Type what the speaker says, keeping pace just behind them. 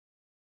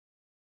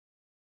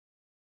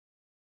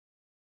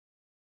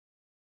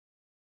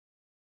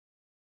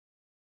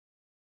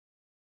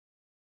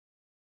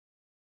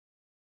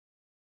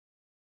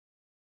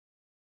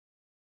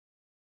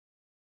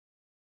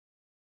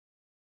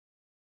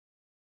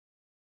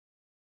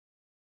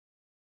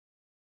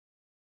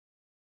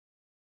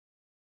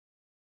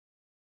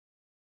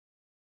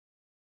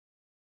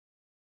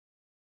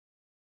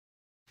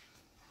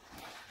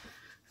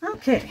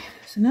Okay,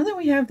 so now that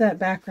we have that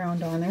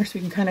background on there, so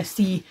we can kind of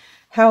see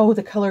how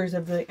the colors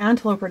of the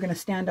antelope are going to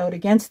stand out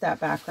against that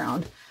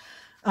background.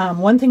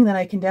 One thing that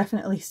I can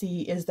definitely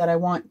see is that I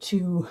want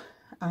to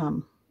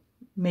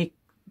make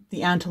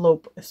the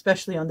antelope,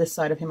 especially on this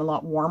side of him, a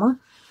lot warmer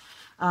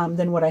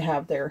than what I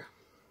have there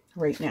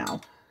right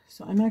now.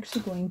 So I'm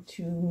actually going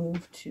to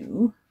move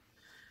to,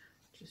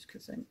 just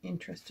because I'm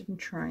interested in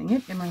trying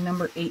it, in my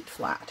number 8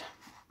 flat.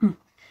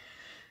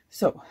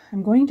 So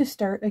I'm going to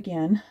start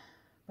again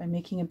by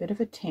making a bit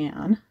of a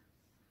tan.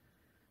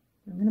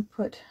 I'm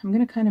going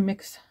to kind of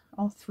mix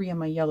all 3 of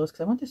my yellows because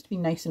I want this to be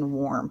nice and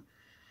warm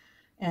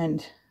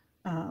and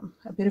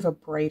a bit of a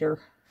brighter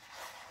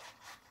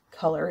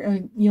color.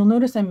 And you'll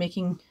notice I'm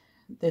making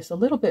this a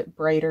little bit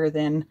brighter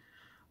than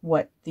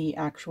what the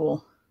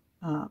actual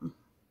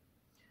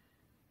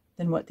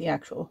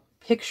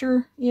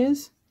picture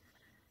is,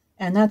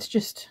 and that's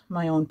just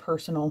my own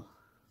personal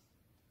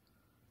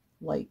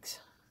likes.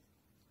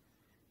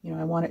 You know,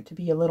 I want it to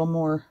be a little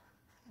more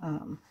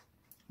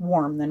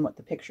warm than what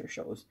the picture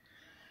shows.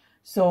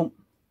 So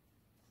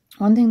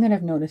one thing that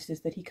I've noticed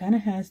is that he kind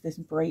of has this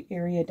bright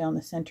area down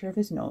the center of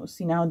his nose.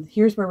 See, now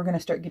here's where we're going to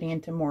start getting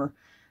into more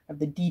of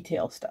the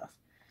detail stuff.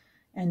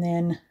 And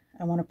then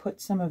I want to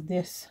put some of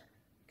this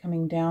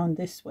coming down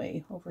this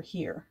way over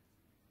here.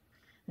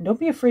 And don't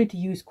be afraid to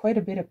use quite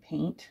a bit of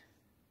paint,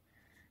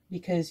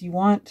 because you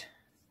want,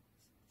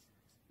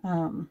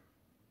 you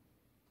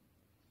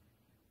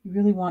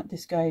really want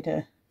this guy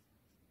to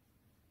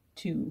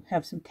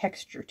have some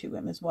texture to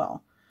him as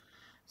well.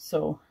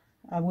 So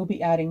I will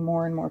be adding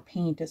more and more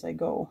paint as I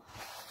go.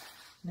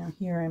 Now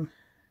here I'm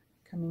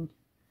coming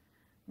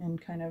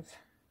and kind of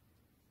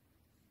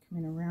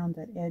coming around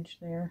that edge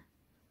there.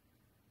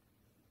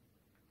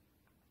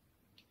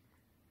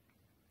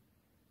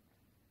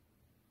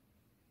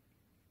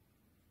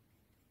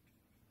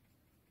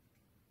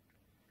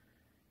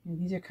 And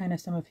these are kind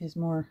of some of his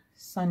more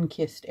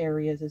sun-kissed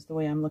areas, is the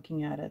way I'm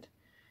looking at it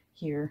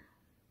here.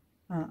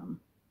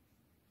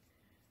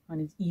 On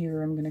his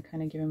ear, I'm going to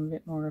kind of give him a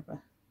bit more of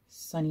a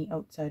sunny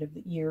outside of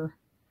the ear.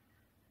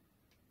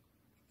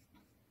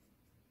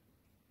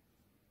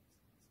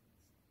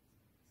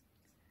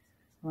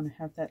 I want to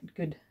have that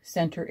good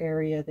center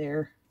area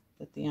there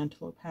that the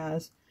antelope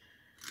has.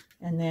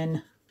 And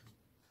then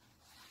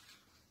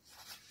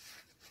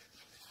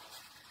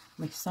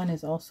my sun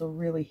is also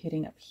really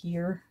hitting up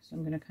here, so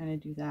I'm going to kind of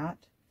do that.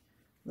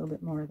 A little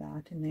bit more of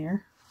that in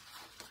there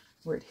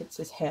where it hits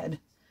his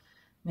head.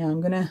 Now I'm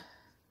going to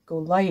go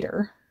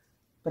lighter,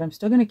 but I'm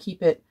still going to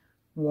keep it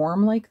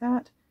warm like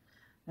that.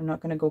 I'm not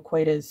going to go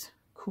quite as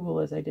cool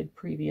as I did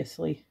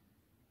previously.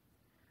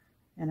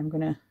 And I'm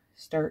going to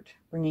start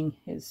bringing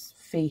his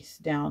face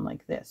down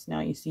like this. Now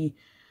you see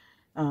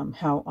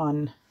how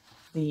on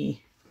the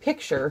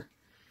picture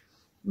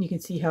you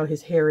can see how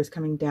his hair is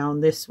coming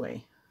down this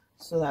way.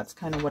 So that's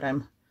kind of what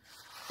I'm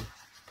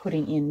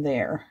putting in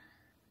there.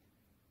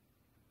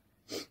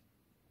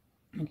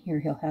 And here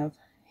he'll have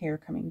hair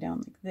coming down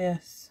like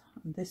this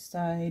on this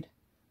side.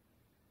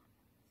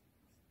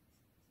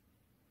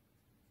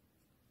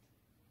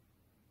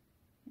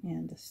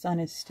 And the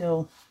sun is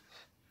still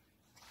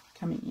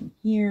coming in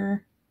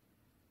here,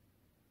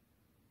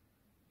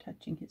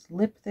 touching his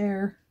lip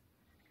there.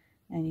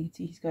 And you can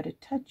see he's got a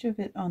touch of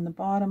it on the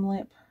bottom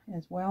lip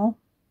as well.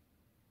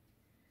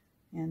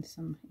 And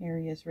some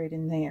areas right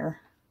in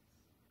there.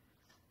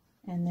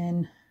 And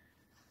then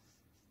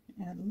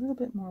add a little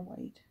bit more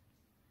white.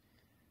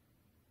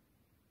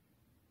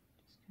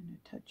 Just kind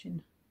of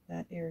touching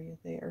that area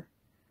there.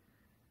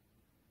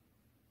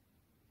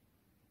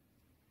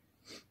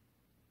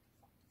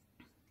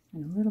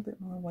 And a little bit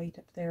more white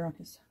up there on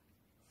his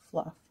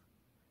fluff.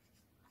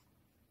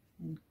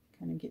 And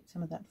kind of get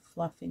some of that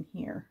fluff in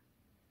here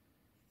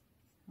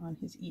on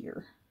his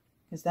ear.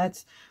 Because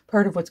that's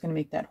part of what's going to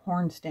make that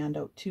horn stand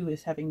out too,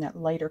 is having that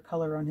lighter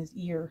color on his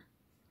ear.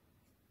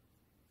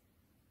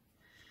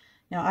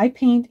 Now I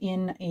paint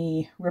in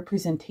a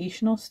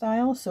representational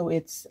style, so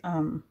it's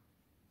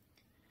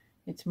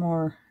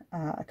more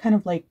kind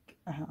of like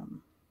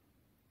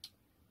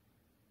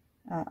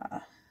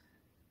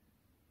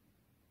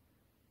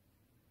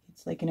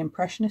it's like an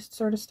impressionist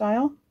sort of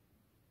style.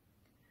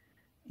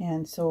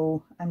 And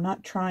so I'm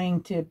not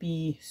trying to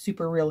be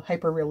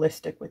hyper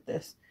realistic with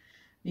this,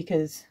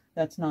 because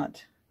that's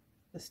not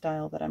the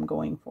style that I'm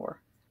going for.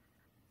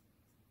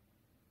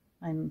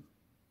 I'm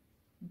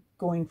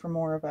going for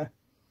more of a,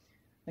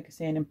 like I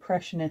say, an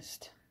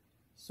impressionist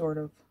sort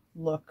of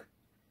look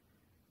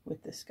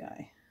with this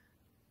guy.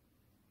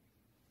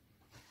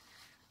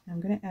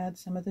 I'm going to add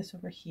some of this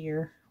over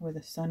here where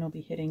the sun will be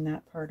hitting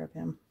that part of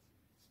him.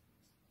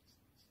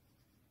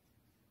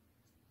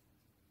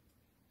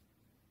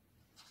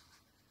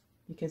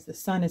 Because the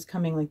sun is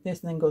coming like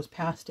this and then goes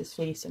past his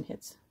face and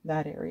hits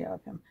that area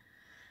of him.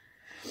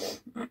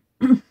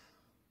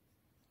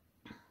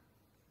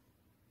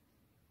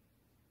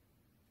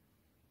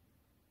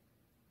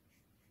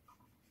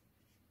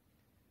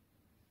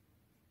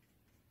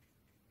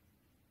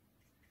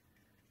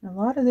 A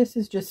lot of this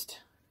is just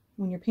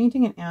when you're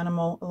painting an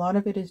animal, a lot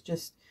of it is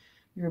just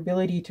your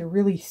ability to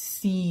really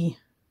see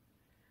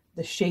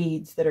the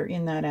shades that are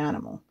in that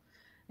animal.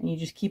 And you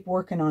just keep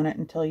working on it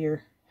until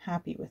you're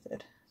happy with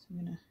it. So I'm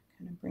going to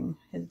kind of bring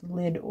his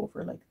lid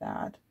over like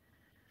that.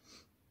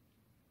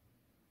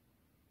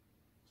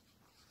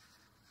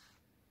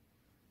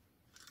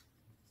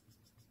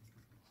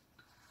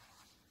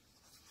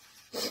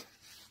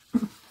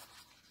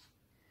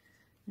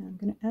 Now I'm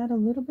going to add a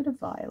little bit of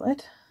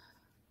violet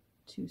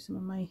to some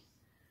of my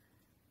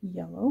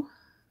yellow.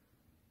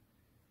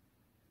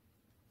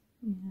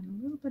 And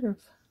a little bit of,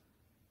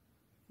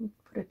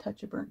 put a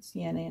touch of burnt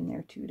sienna in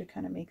there too to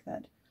kind of make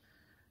that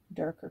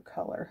darker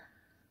color,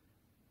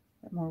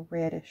 that more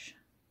reddish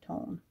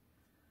tone.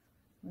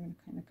 We're going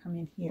to kind of come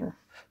in here.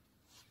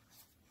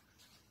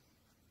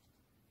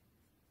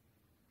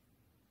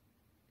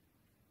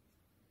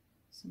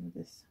 Some of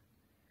this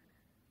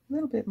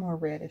little bit more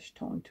reddish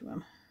tone to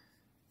him.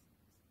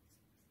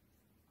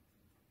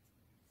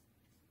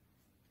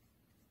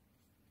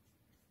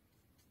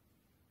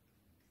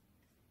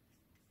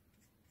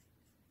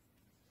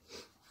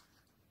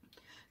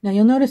 Now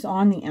you'll notice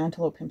on the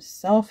antelope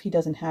himself, he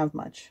doesn't have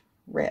much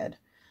red,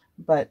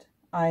 but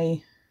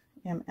I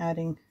am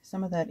adding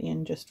some of that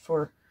in just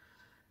for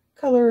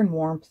color and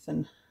warmth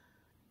and,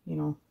 you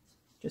know,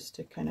 just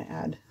to kind of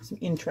add some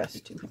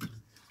interest to him.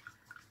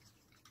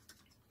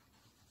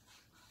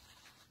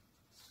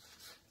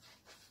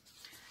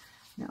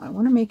 Now I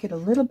want to make it a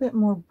little bit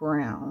more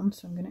brown,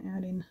 so I'm going to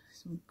add in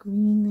some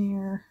green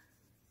there.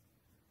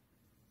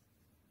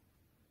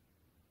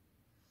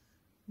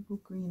 We'll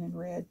go green and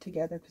red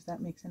together because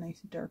that makes a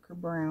nice darker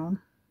brown.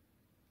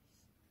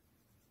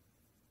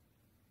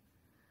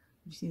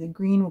 You see the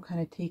green will kind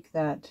of take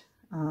that,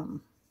 the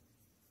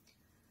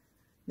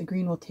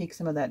green will take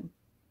some of that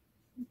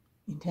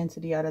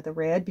intensity out of the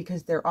red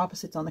because they're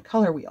opposites on the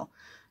color wheel.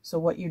 So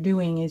what you're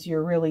doing is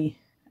you're really,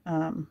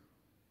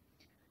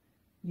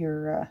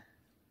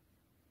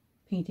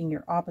 painting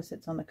your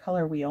opposites on the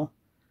color wheel,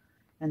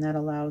 and that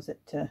allows it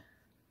to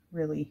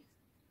really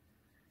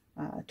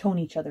tone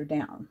each other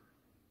down.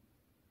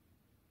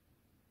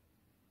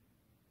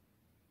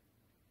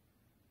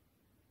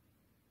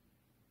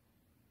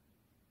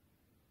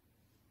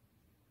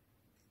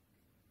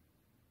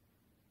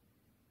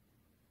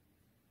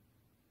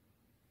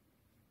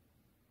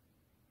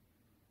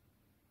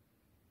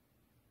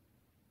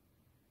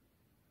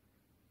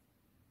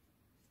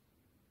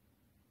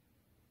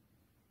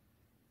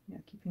 Yeah,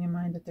 keeping in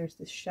mind that there's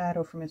this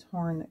shadow from his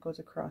horn that goes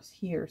across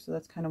here, so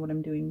that's kind of what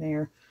I'm doing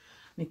there,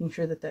 making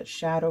sure that that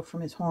shadow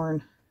from his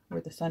horn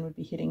where the sun would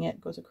be hitting it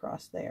goes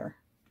across there.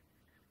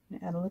 I'm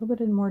going to add a little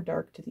bit more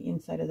dark to the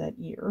inside of that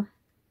ear.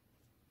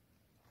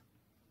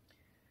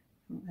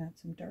 I'll add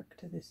some dark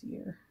to this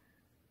ear.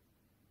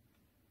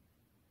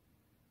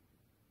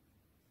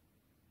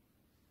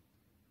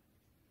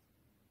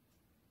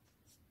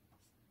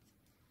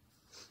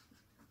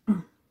 I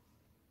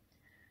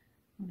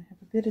want to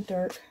have a bit of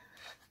dark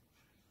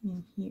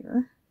in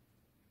here.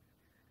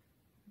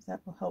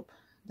 That will help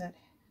that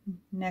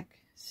neck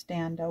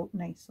stand out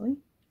nicely.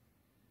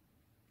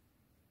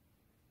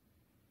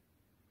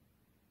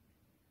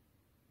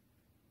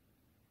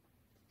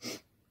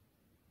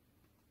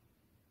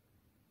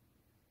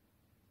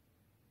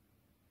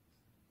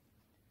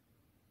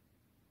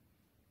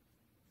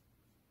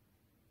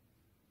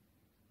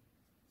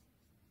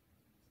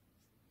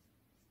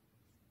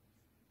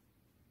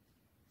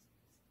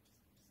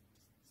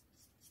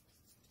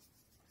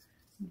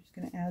 I'm just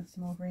going to add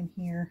some over in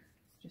here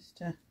just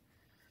to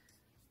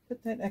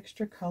put that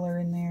extra color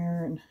in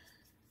there and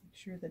make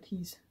sure that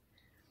he's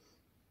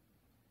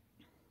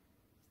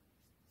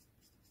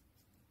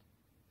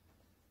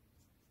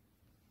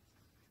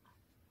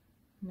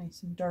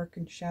nice and dark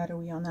and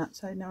shadowy on that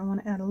side. Now I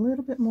want to add a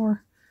little bit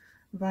more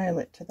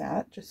violet to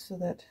that just so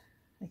that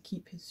I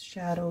keep his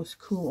shadows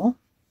cool.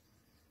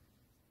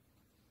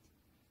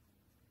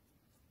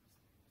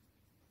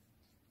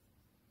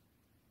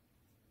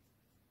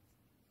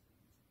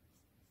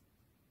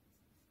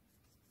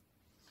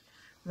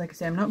 Like I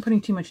say, I'm not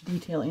putting too much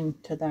detail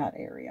into that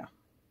area.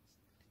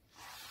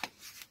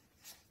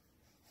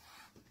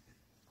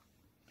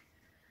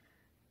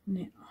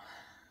 Now,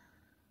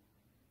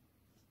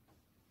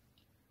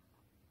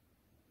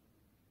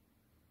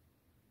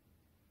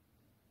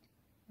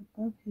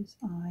 above his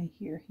eye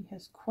here, he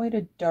has quite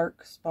a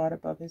dark spot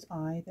above his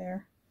eye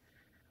there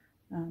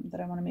that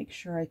I want to make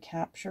sure I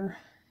capture,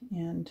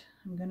 and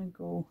I'm going to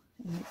go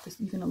and make this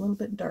even a little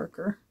bit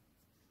darker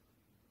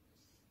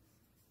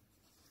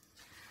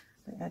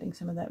by adding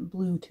some of that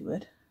blue to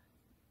it,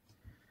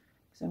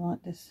 because I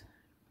want this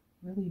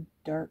really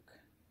dark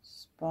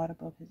spot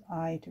above his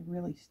eye to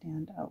really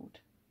stand out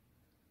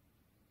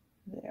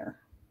there.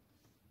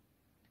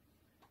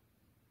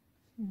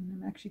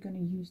 And I'm actually going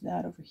to use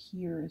that over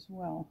here as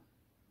well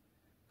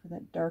for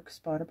that dark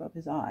spot above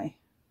his eye.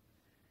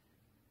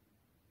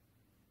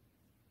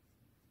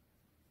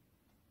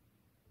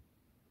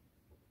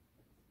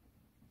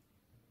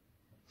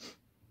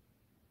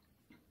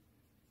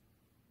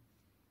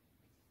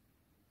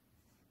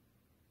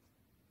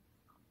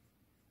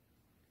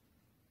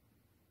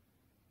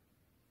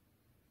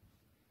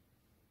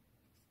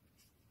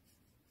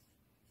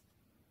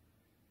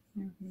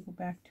 Now we're going to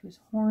go back to his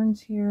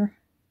horns here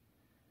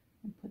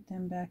and put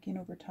them back in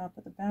over top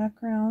of the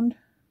background.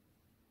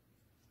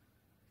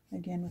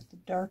 Again with the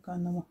dark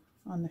on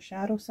the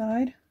shadow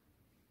side.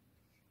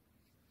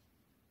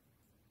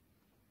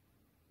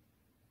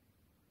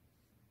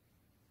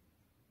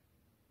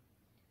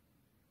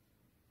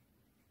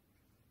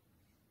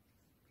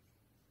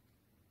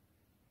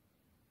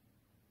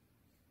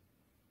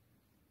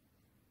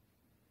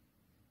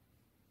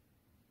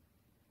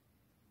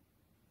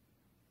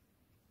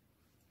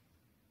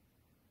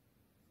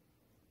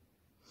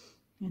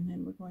 And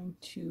then we're going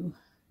to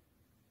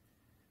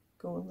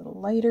go a little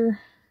lighter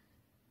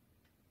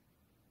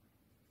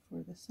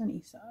for the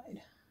sunny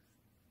side.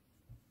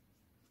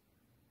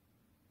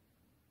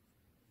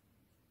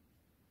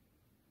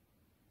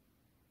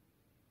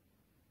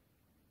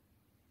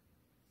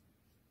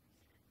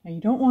 Now you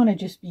don't want to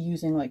just be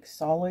using like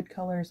solid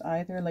colors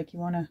either. Like you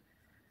want to,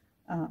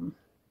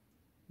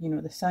 you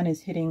know, the sun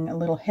is hitting a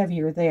little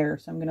heavier there,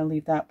 so I'm going to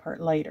leave that part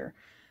lighter.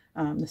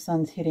 The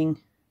sun's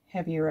hitting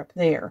heavier up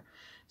there.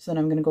 So then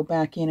I'm going to go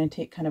back in and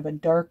take kind of a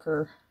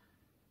darker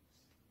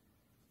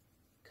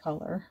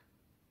color.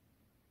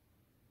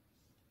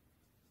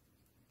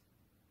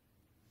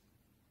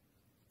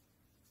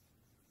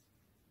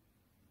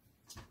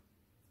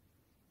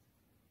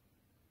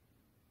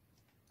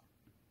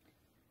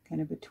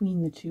 Kind of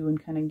between the two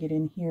and kind of get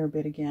in here a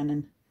bit again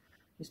and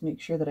just make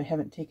sure that I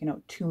haven't taken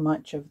out too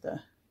much of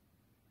the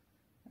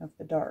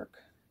dark.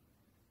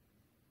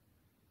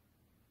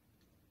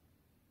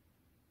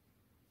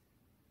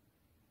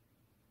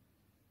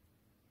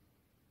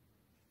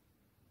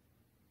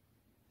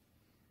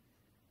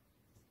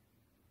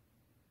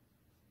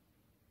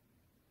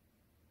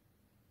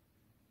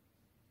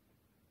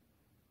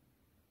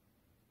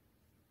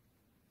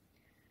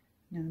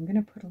 Now I'm going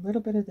to put a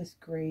little bit of this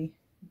gray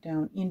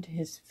down into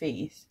his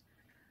face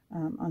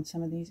on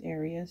some of these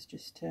areas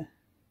just to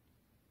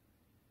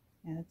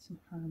add some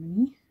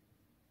harmony.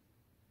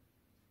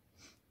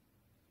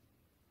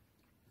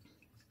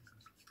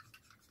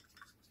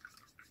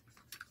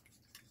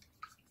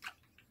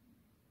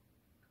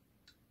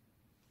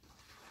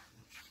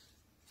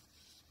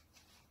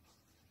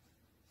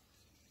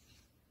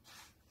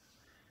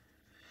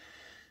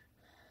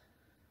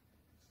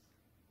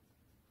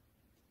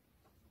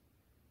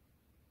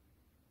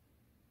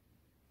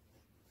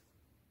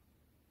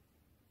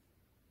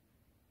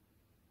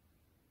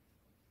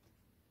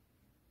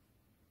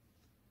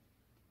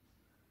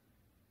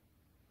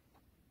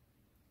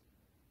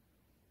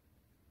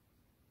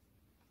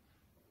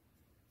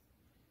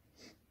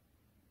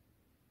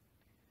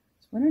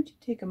 Why don't you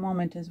take a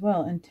moment as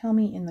well and tell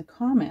me in the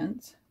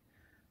comments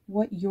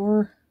what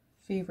your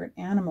favorite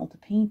animal to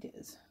paint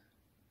is.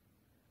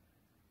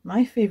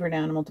 My favorite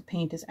animal to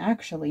paint is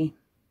actually,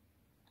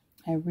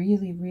 I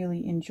really,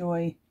 really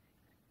enjoy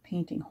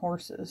painting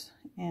horses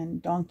and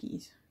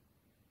donkeys,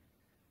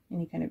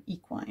 any kind of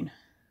equine.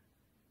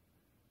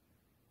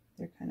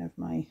 They're kind of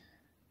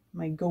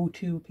my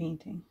go-to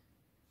painting.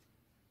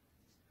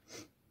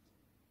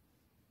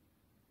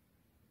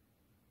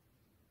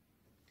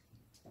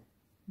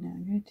 Now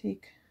I'm going to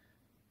take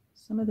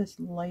some of this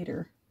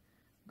lighter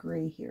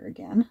gray here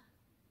again.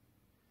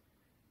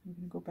 I'm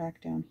going to go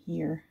back down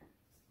here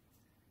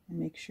and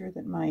make sure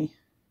that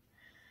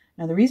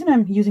now the reason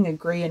I'm using a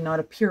gray and not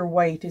a pure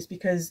white is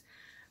because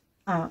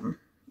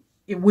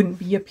it wouldn't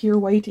be a pure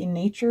white in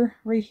nature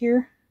right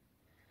here.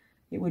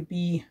 It would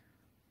be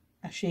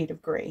a shade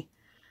of gray.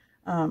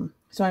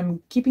 So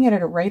I'm keeping it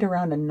at right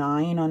around a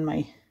 9 on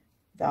my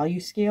value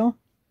scale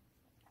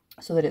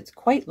so that it's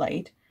quite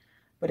light,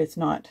 but it's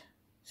not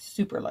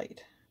super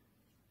light.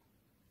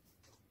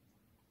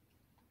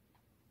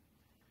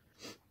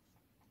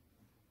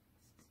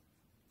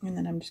 And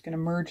then I'm just going to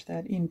merge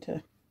that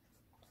into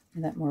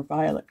that more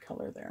violet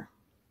color there.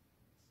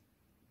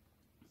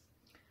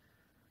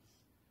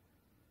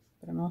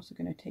 But I'm also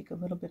going to take a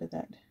little bit of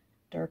that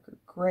darker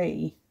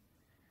gray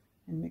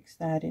and mix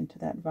that into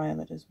that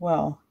violet as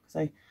well,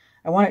 because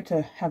I want it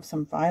to have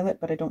some violet,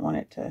 but I don't want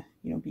it to,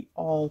 you know, be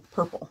all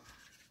purple.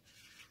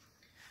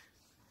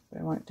 But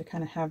I want it to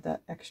kind of have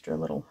that extra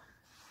little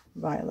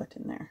violet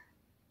in there.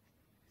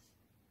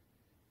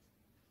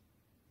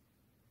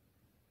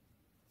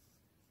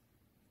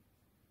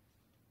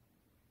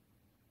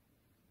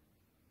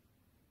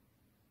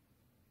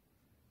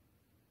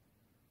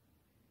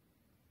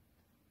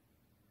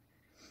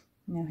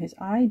 Now his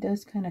eye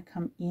does kind of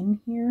come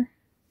in here,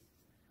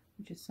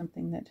 which is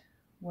something that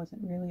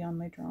wasn't really on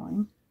my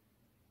drawing.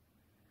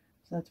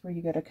 So that's where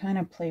you got to kind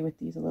of play with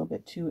these a little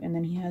bit too. And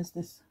then he has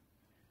this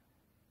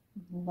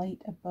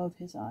light above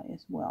his eye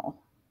as well.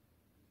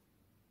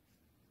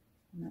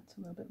 And that's a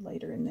little bit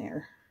lighter in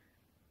there.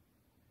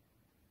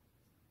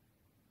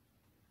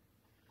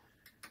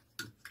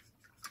 I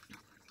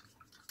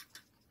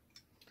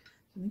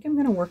think I'm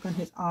going to work on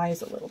his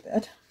eyes a little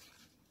bit,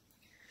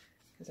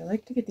 because I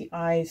like to get the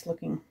eyes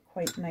looking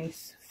quite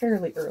nice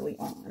fairly early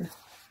on.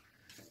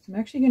 So I'm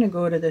actually going to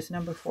go to this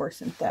number 4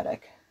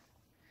 synthetic.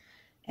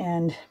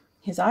 And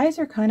his eyes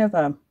are kind of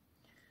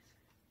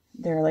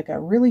they're like a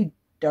really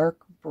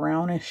dark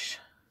brownish,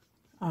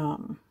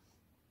 kind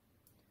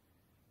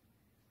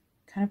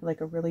of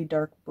like a really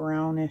dark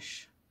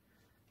brownish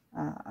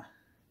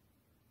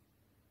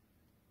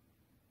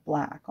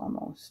black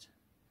almost.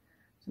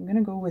 So I'm going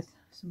to go with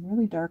some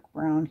really dark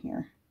brown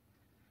here.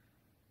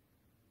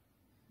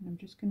 And I'm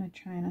just going to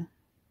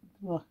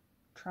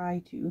try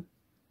to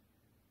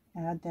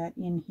add that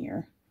in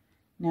here.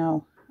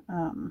 Now,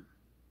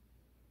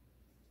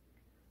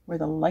 where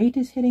the light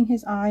is hitting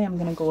his eye, I'm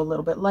going to go a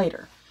little bit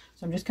lighter.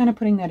 So I'm just kind of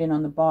putting that in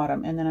on the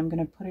bottom, and then I'm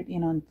going to put it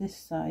in on this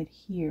side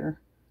here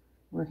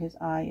where his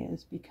eye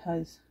is,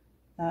 because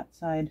that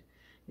side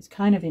is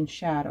kind of in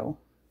shadow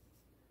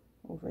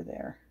over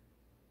there.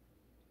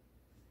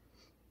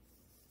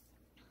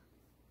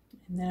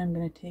 And then I'm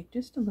going to take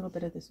just a little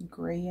bit of this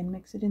gray and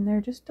mix it in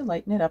there just to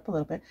lighten it up a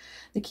little bit.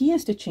 The key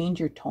is to change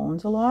your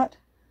tones a lot.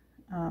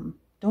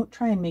 Don't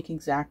try and make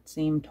exact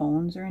same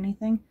tones or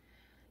anything,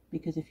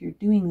 because if you're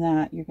doing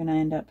that, you're going to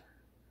end up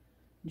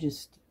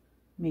just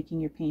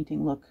making your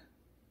painting look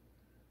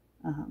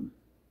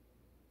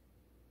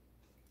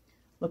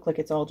like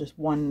it's all just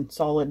one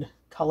solid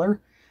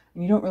color,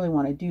 and you don't really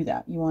want to do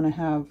that. You want to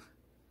have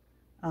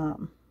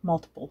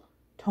multiple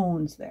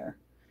tones there.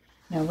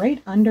 Now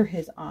right under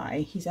his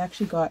eye, he's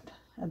actually got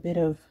a bit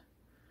of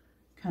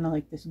kind of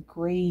like this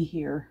gray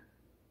here,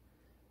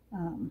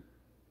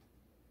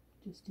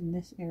 just in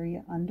this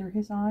area under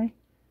his eye.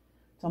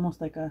 It's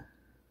almost like a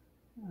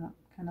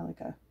kind of like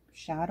a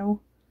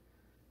shadow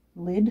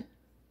lid.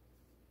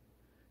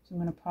 So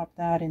I'm going to pop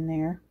that in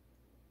there,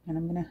 and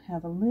I'm going to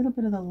have a little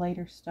bit of the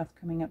lighter stuff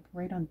coming up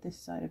right on this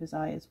side of his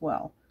eye as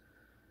well,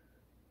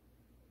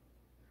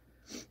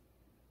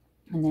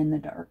 and then the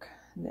dark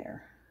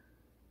there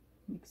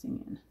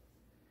mixing in.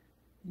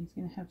 And he's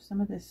going to have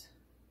some of this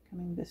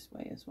coming this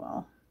way as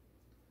well.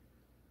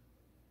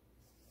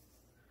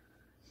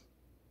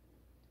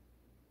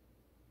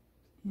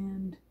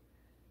 And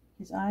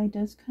his eye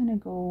does kind of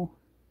go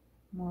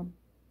more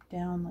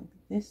down like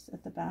this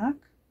at the back.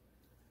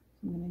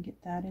 So I'm going to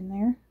get that in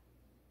there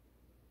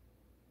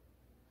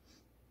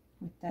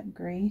with that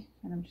gray,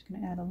 and I'm just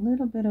going to add a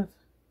little bit of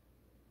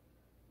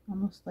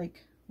almost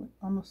like what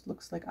almost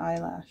looks like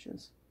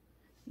eyelashes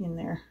in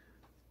there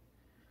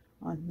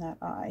on that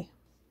eye.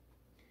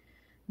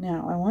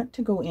 Now I want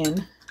to go in,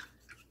 and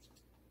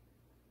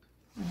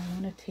I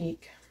want to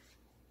take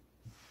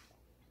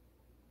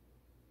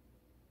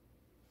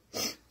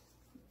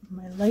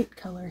my light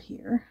color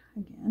here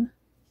again.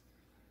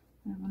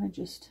 I want to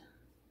just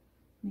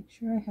make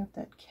sure I have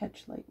that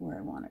catch light where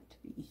I want it to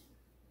be.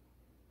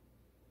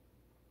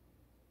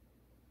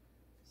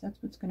 So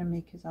that's what's going to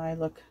make his eye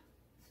look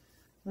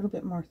a little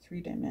bit more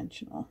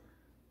three-dimensional.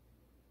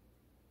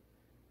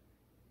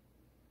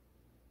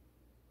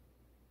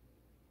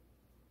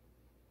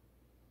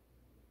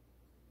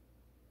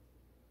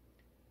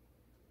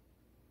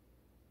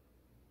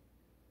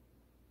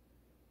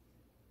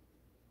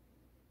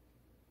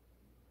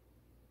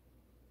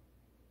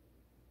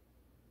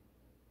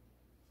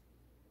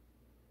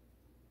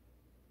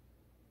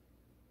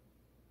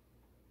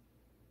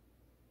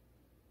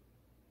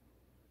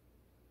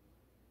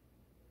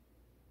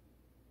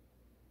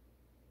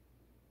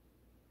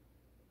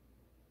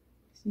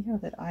 See how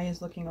that eye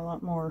is looking a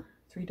lot more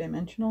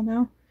three-dimensional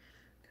now?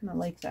 Kind of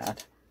like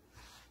that.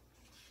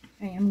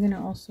 I am going to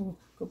also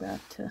go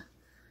back to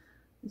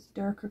this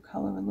darker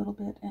color a little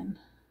bit and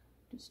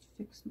just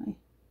fix my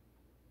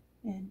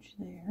edge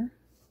there.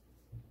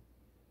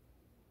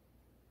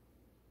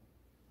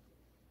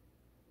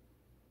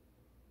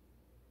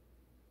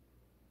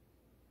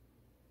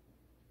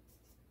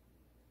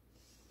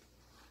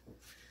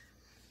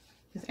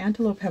 Because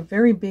antelope have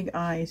very big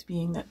eyes,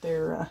 being that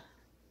they're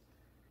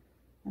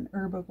an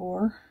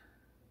herbivore.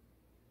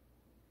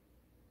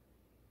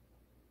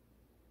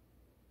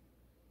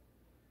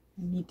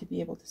 And need to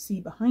be able to see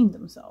behind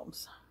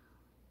themselves.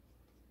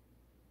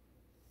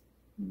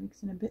 I'm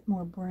mixing a bit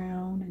more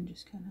brown and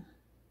just kind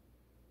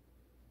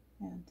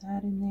of add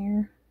that in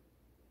there.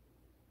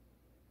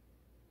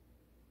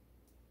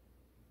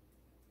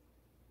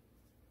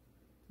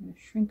 I'm going to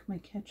shrink my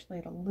catch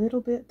light a little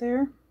bit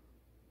there.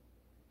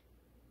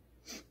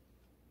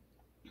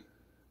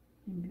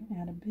 I'm going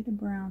to add a bit of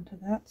brown to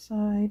that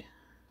side.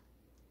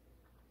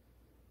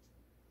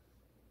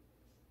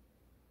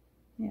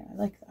 Yeah, I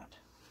like that.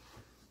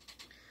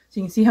 So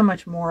you can see how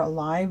much more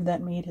alive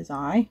that made his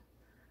eye.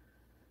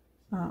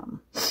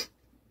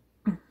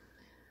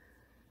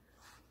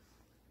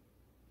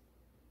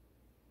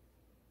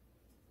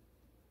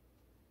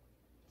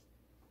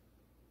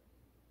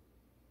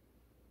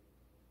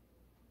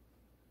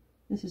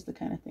 This is the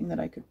kind of thing that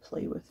I could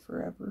play with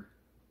forever.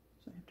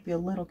 So I have to be a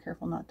little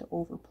careful not to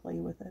overplay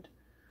with it.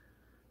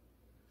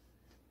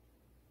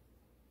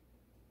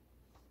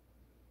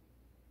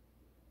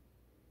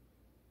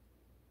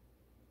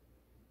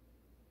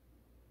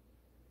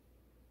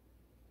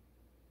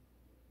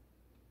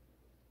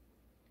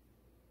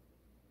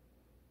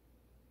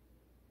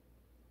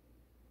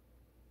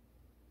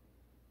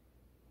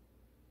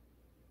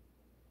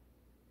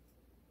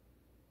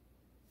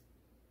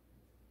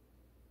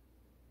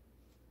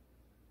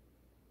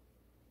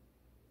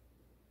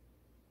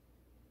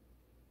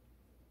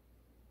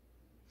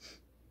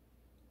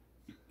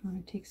 I'm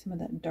going to take some of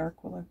that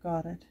dark while I've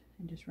got it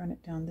and just run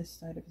it down this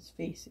side of his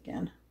face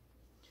again.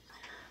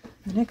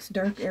 The next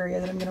dark area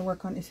that I'm going to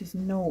work on is his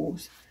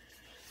nose.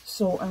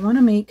 So I want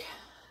to make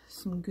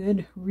some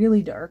good,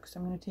 really dark. So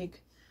I'm going to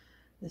take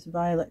this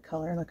violet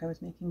color like I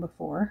was making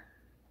before.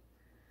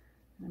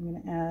 I'm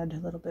going to add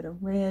a little bit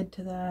of red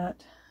to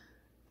that.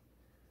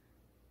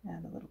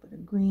 Add a little bit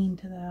of green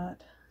to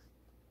that.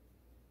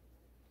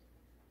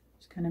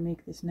 Just kind of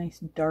make this nice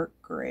dark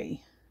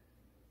gray,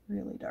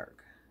 really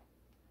dark.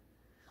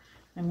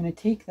 I'm going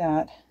to take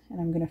that and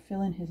I'm going to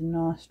fill in his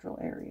nostril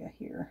area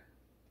here.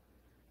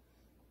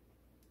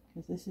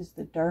 Because this is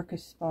the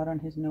darkest spot on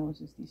his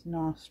nose, is these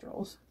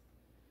nostrils.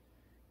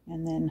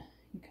 And then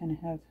you kind of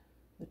have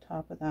the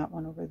top of that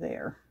one over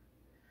there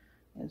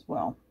as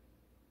well.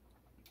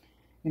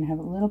 I'm going to have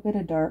a little bit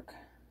of dark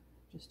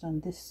just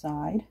on this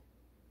side.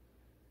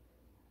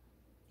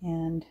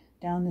 And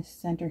down this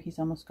center, he's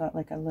almost got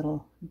like a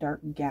little dark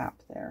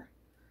gap there.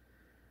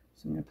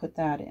 So I'm going to put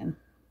that in.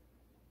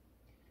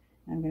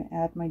 I'm going to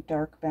add my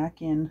dark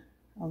back in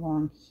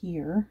along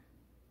here.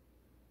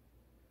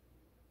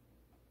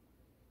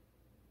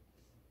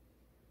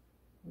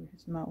 Where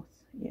his mouth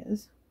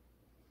is.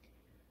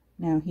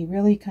 Now he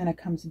really kind of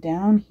comes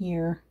down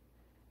here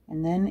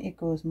and then it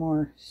goes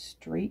more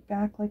straight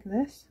back like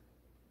this.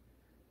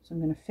 So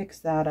I'm going to fix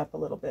that up a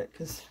little bit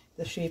because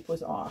the shape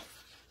was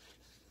off.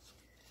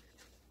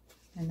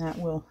 And that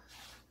will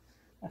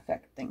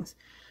affect things.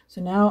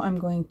 So now I'm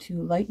going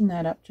to lighten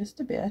that up just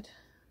a bit.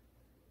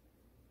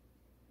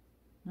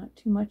 Not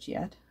too much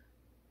yet.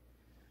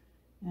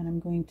 And I'm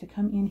going to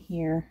come in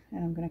here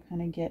and I'm going to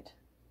kind of get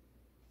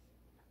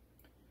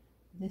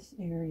this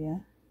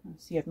area.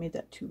 Let's see, I've made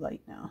that too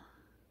light now.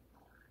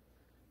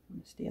 I'm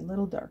going to stay a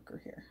little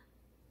darker here.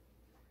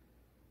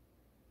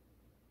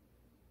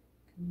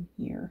 Come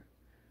in here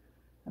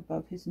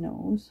above his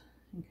nose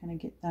and kind of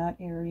get that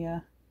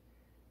area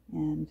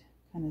and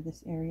kind of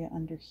this area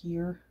under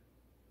here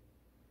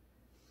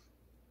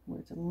where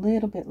it's a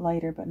little bit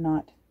lighter but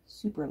not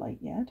super light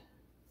yet.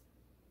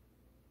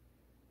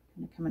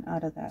 Kind of coming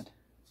out of that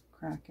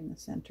crack in the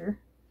center.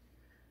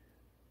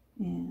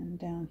 And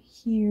down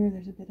here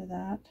there's a bit of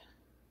that.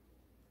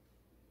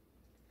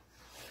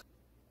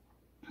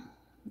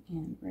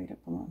 And right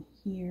up along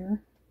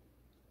here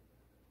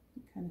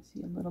you kind of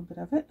see a little bit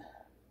of it.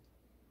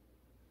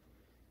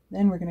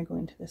 Then we're going to go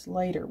into this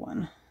lighter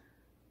one.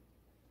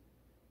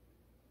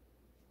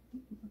 I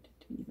want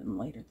it to be even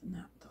lighter than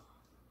that though.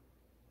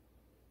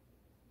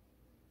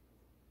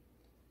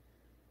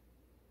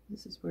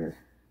 This is where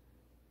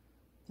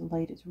the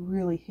light is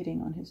really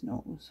hitting on his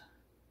nose.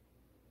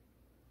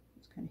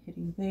 It's kind of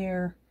hitting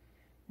there,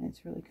 and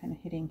it's really kind of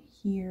hitting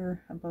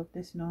here above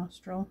this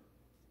nostril.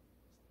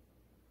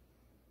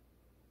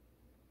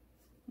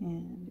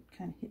 And it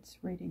kind of hits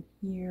right in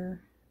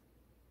here.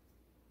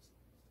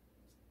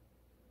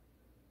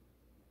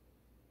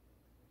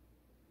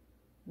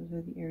 Those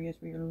are the areas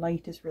where your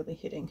light is really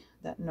hitting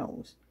that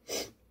nose.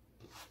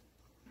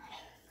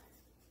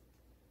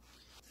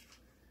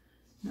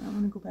 Now I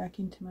want to go back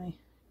into my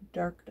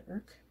dark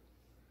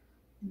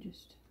and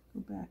just go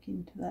back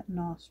into that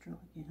nostril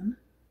again.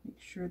 Make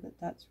sure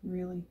that that's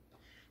really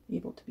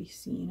able to be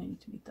seen. I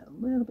need to make that a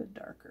little bit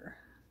darker.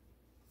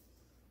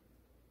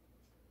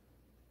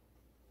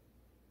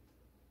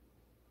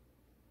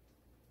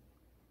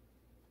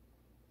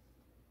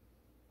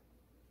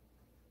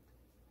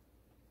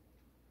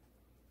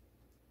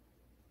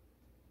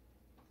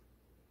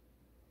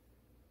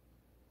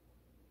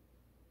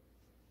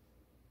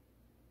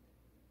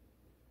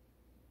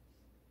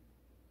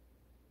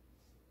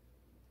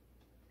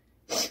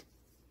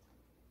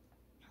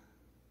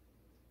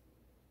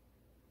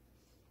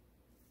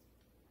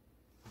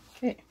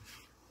 Okay,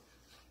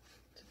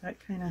 so that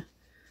kind of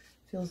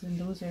fills in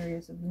those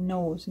areas of the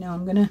nose. Now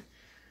I'm going to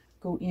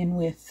go in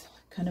with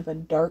kind of a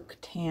dark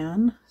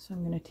tan. So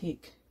I'm going to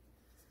take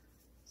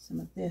some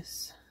of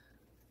this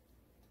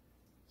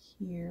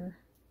here,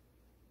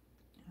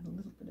 add a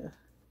little bit of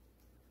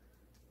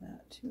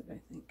that to it, I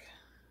think.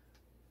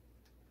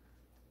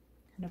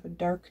 Kind of a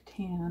dark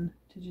tan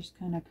to just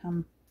kind of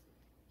come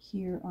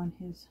here on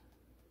his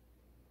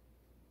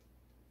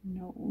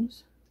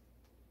nose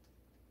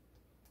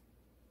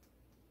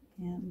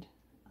and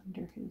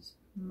under his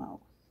mouth.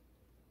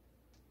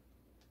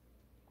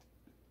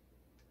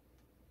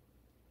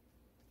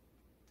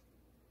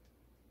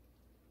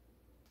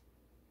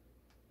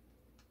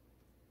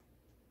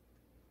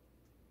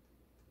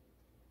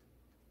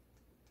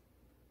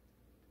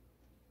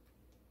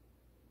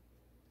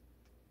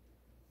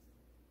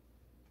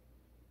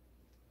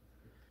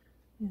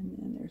 And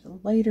then there's a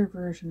lighter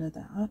version of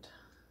that.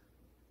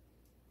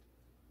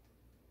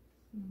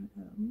 I'm going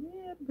to add a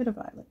little bit of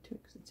violet to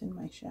it because it's in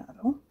my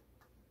shadow.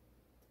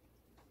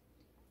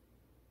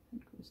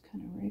 It goes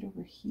kind of right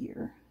over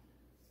here.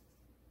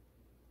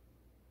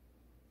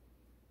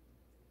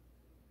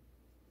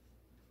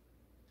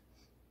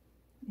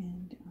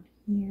 And down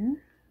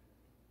here.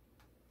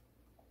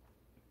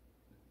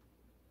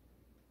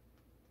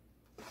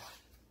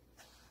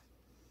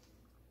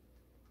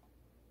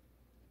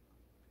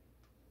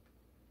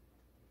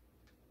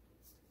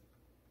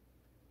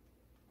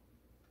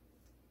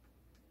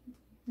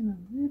 and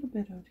a little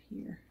bit out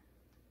here.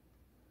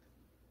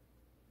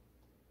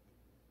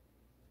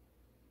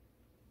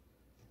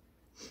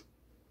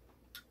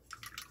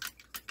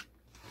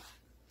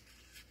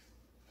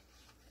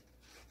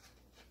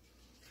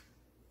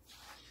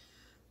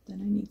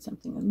 Then I need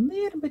something a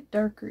little bit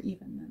darker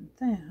even than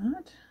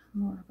that,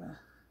 more of a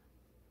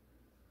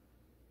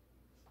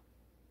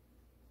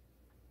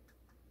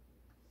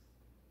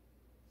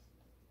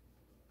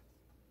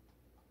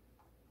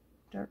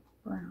dark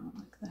brown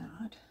like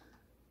that,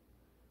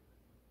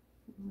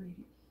 right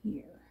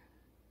here.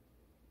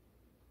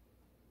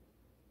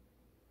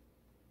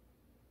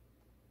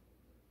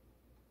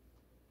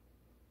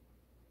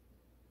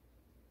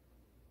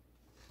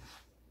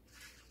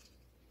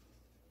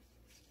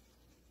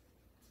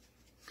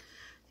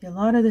 See, a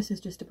lot of this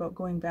is just about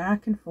going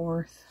back and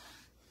forth,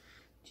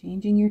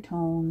 changing your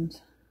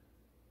tones,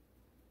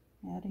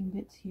 adding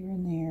bits here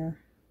and there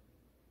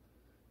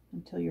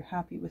until you're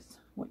happy with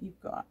what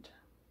you've got.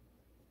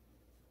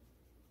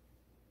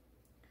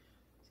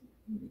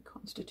 Maybe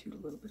constitute a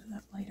little bit of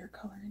that lighter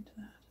color into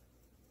that.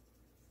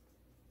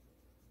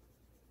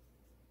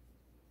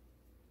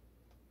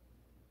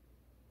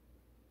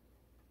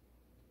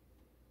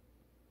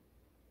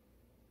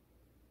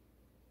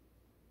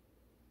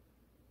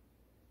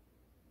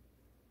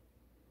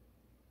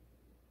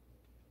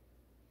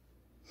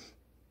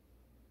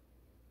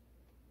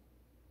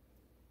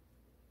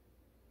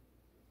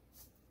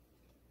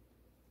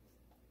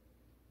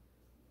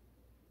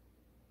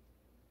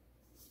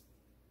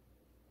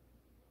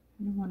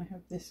 I want to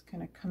have this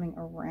kind of coming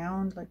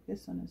around like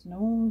this on his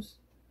nose.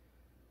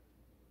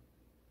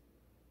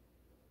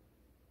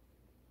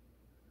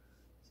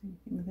 Same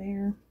thing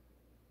there.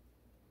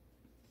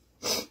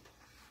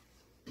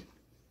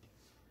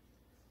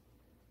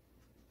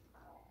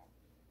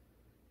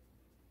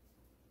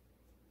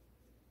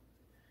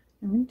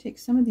 I'm going to take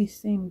some of these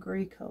same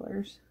gray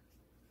colors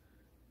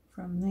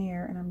from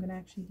there, and I'm going to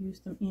actually use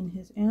them in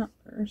his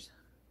antlers,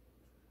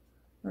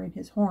 or in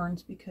his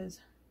horns, because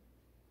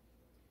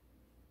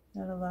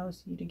that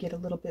allows you to get a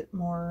little bit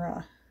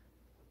more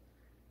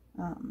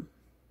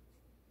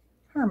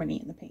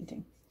harmony in the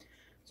painting.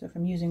 So if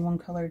I'm using one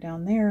color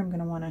down there, I'm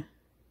going to want to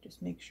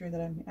just make sure that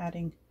I'm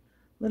adding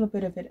a little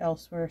bit of it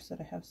elsewhere so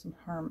that I have some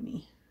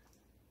harmony.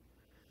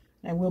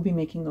 And I will be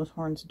making those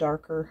horns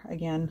darker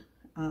again.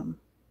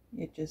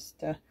 It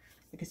just, like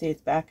I say, it's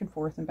back and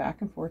forth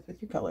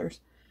with your colors.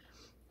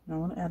 And I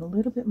want to add a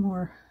little bit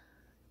more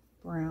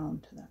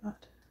brown to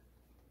that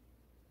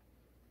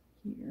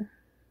here.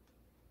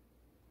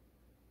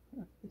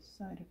 Up this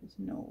side of his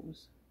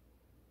nose.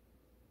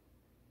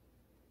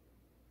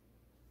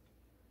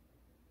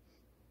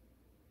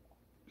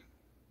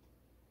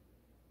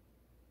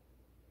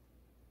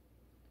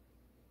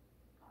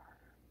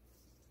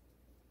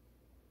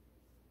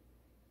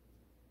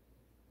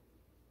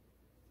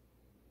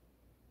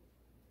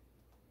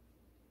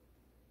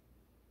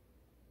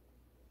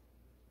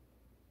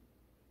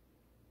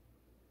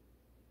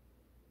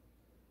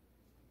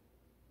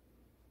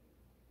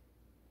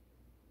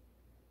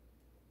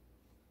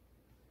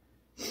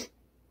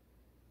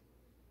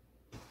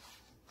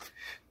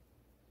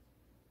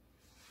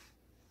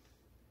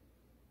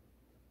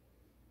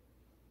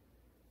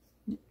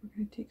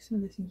 We're going to take some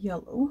of this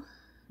yellow,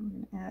 we're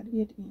going to add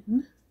it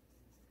in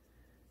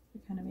to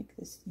kind of make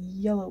this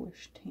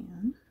yellowish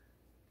tan.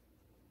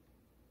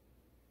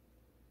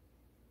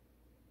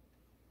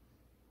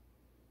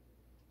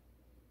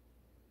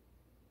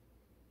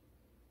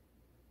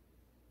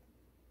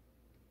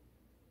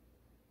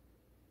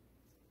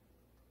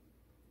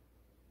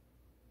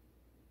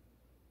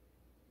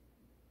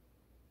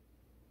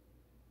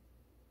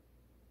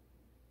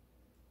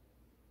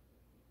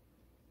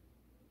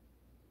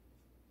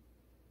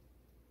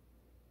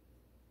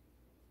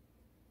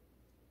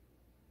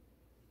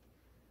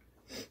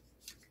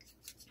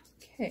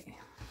 Okay,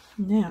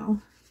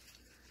 now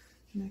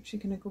I'm actually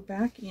going to go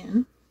back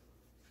in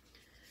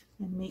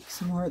and make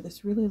some more of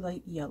this really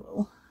light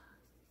yellow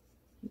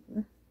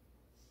here.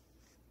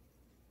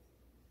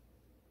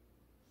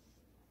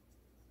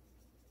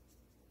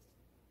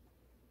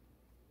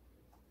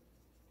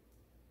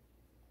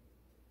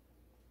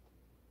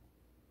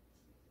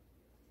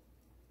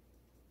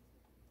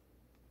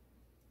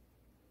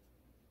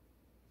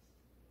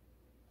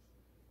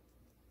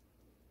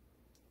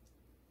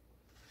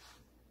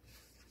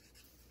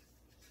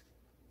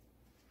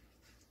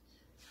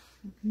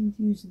 I'm going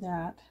to use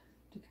that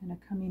to kind of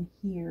come in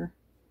here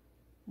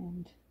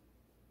and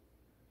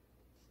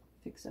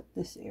fix up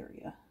this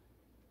area,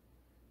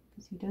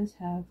 because he does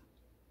have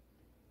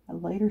a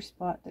lighter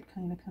spot that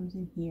kind of comes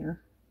in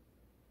here,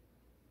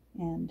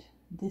 and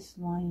this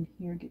line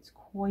here gets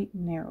quite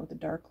narrow, the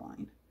dark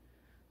line.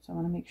 So I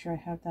want to make sure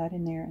I have that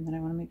in there, and then I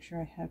want to make sure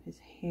I have his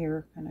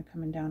hair kind of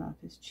coming down off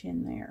his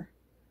chin there.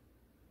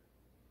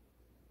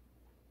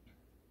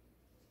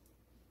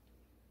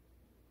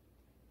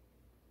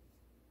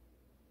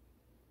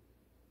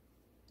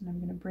 And I'm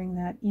going to bring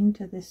that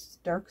into this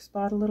dark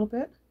spot a little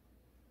bit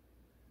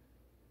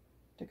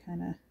to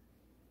kind of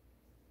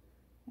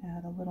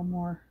add a little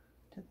more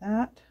to to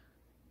that.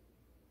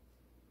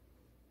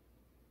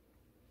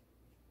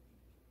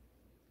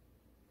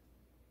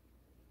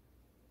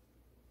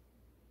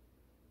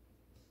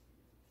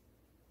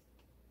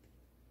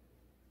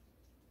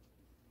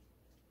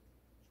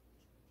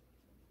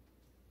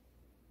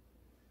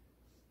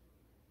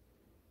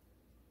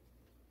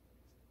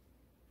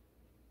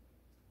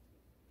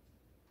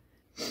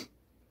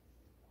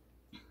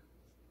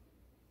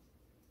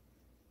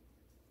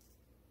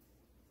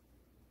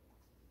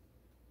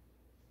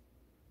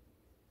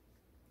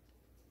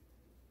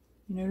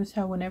 You notice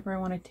how whenever I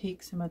want to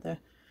take some of the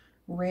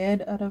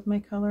red out of my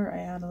color, I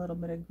add a little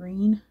bit of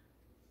green.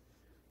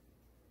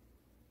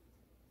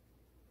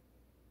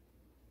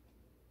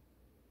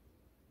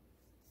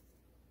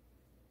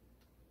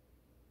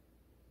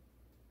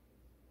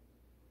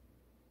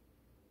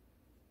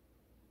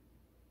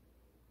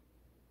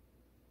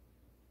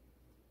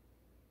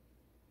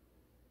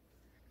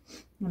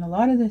 And a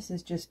lot of this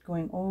is just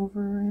going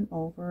over and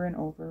over and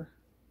over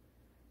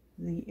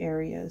the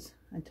areas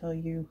until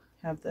you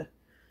have the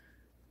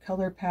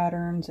color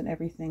patterns and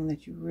everything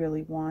that you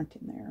really want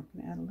in there. I'm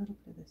going to add a little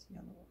bit of this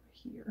yellow over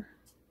here.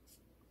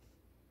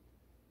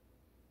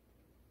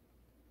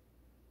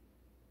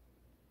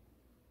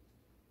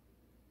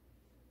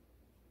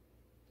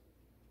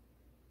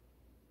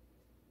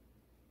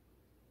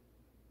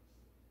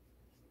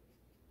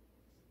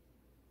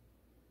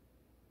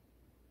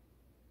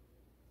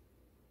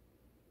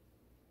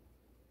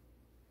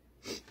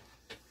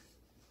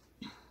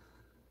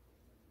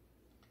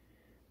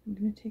 I'm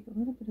going to take a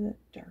little bit of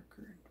that darker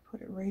and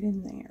put it right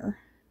in there.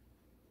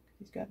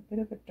 He's got a bit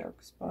of a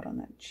dark spot on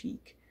that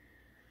cheek.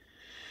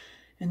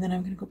 And then I'm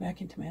going to go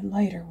back into my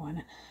lighter one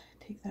and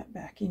take that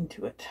back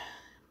into it.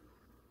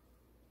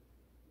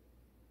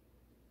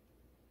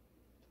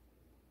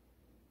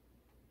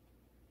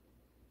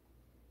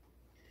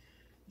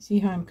 See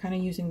how I'm kind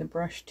of using the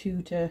brush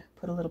too to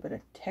put a little bit of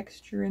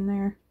texture in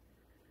there?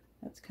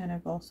 That's kind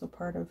of also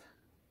part of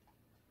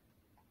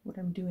what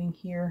I'm doing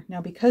here.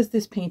 Now, because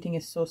this painting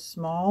is so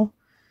small,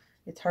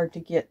 it's hard to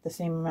get the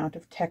same amount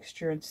of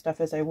texture and stuff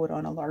as I would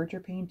on a larger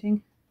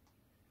painting.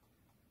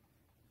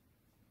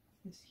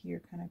 This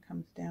here kind of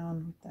comes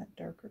down with that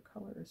darker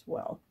color as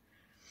well.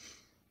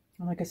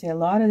 And like I say, a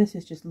lot of this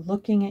is just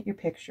looking at your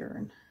picture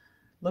and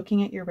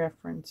looking at your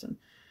reference and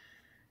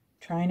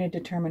trying to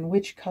determine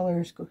which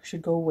colors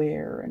should go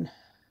where. And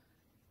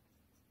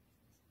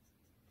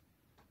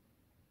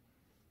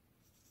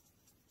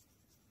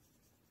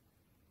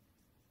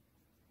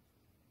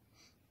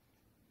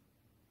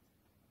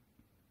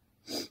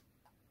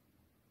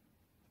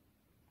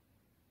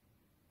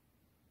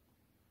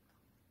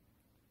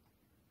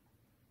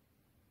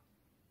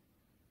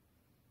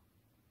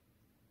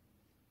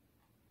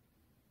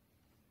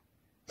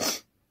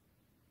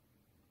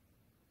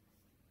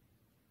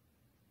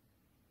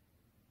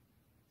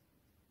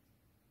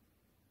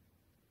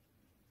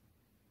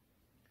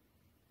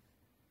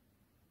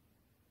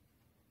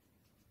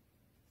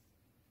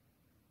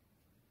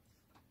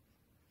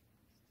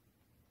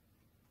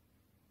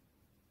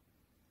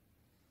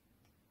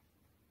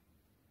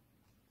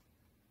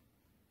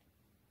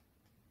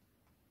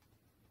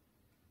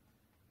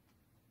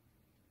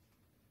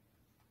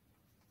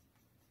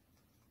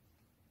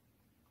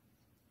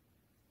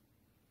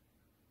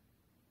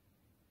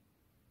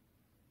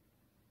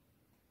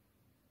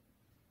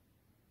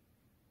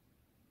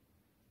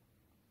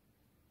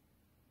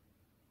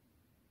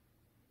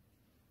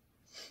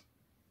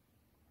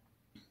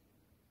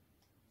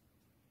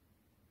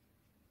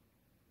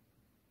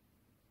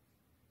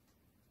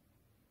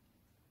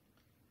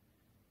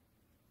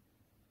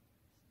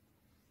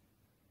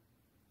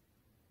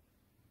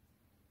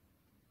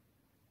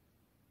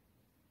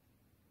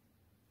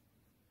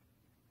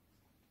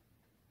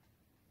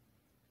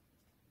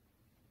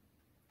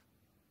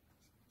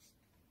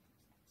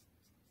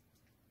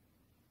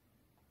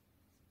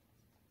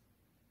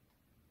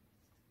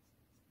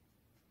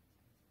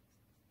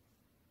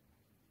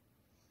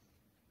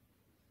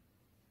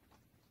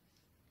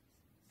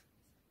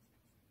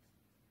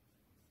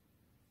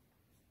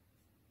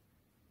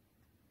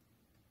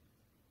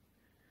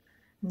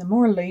the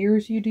more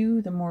layers you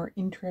do, the more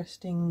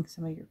interesting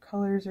some of your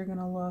colors are going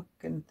to look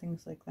and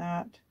things like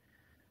that.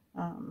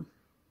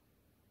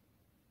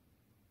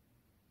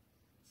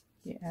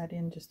 You add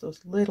in just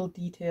those little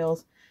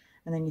details,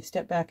 and then you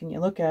step back and you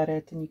look at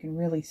it and you can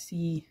really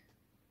see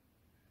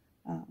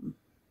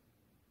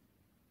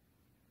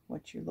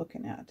what you're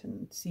looking at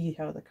and see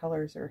how the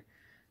colors are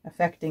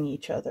affecting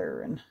each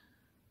other. And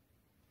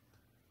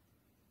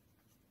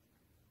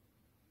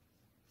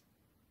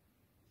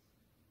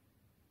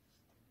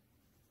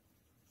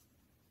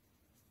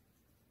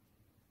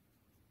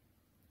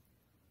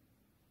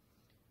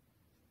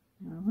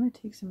now I want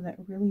to take some of that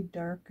really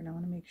dark, and I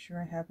want to make sure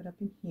I have it up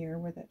in here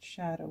where that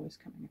shadow is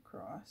coming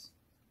across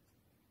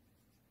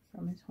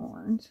from his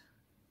horns,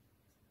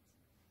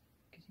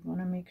 because you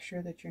want to make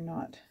sure that you're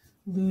not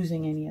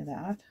losing any of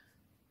that.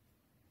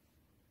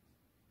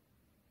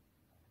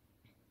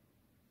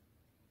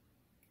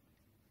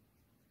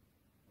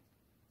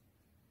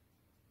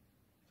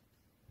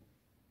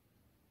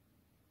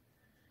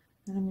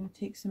 And I'm going to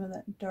take some of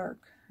that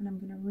dark and I'm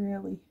going to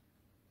really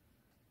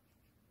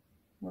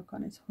work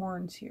on his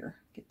horns here,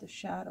 get the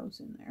shadows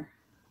in there.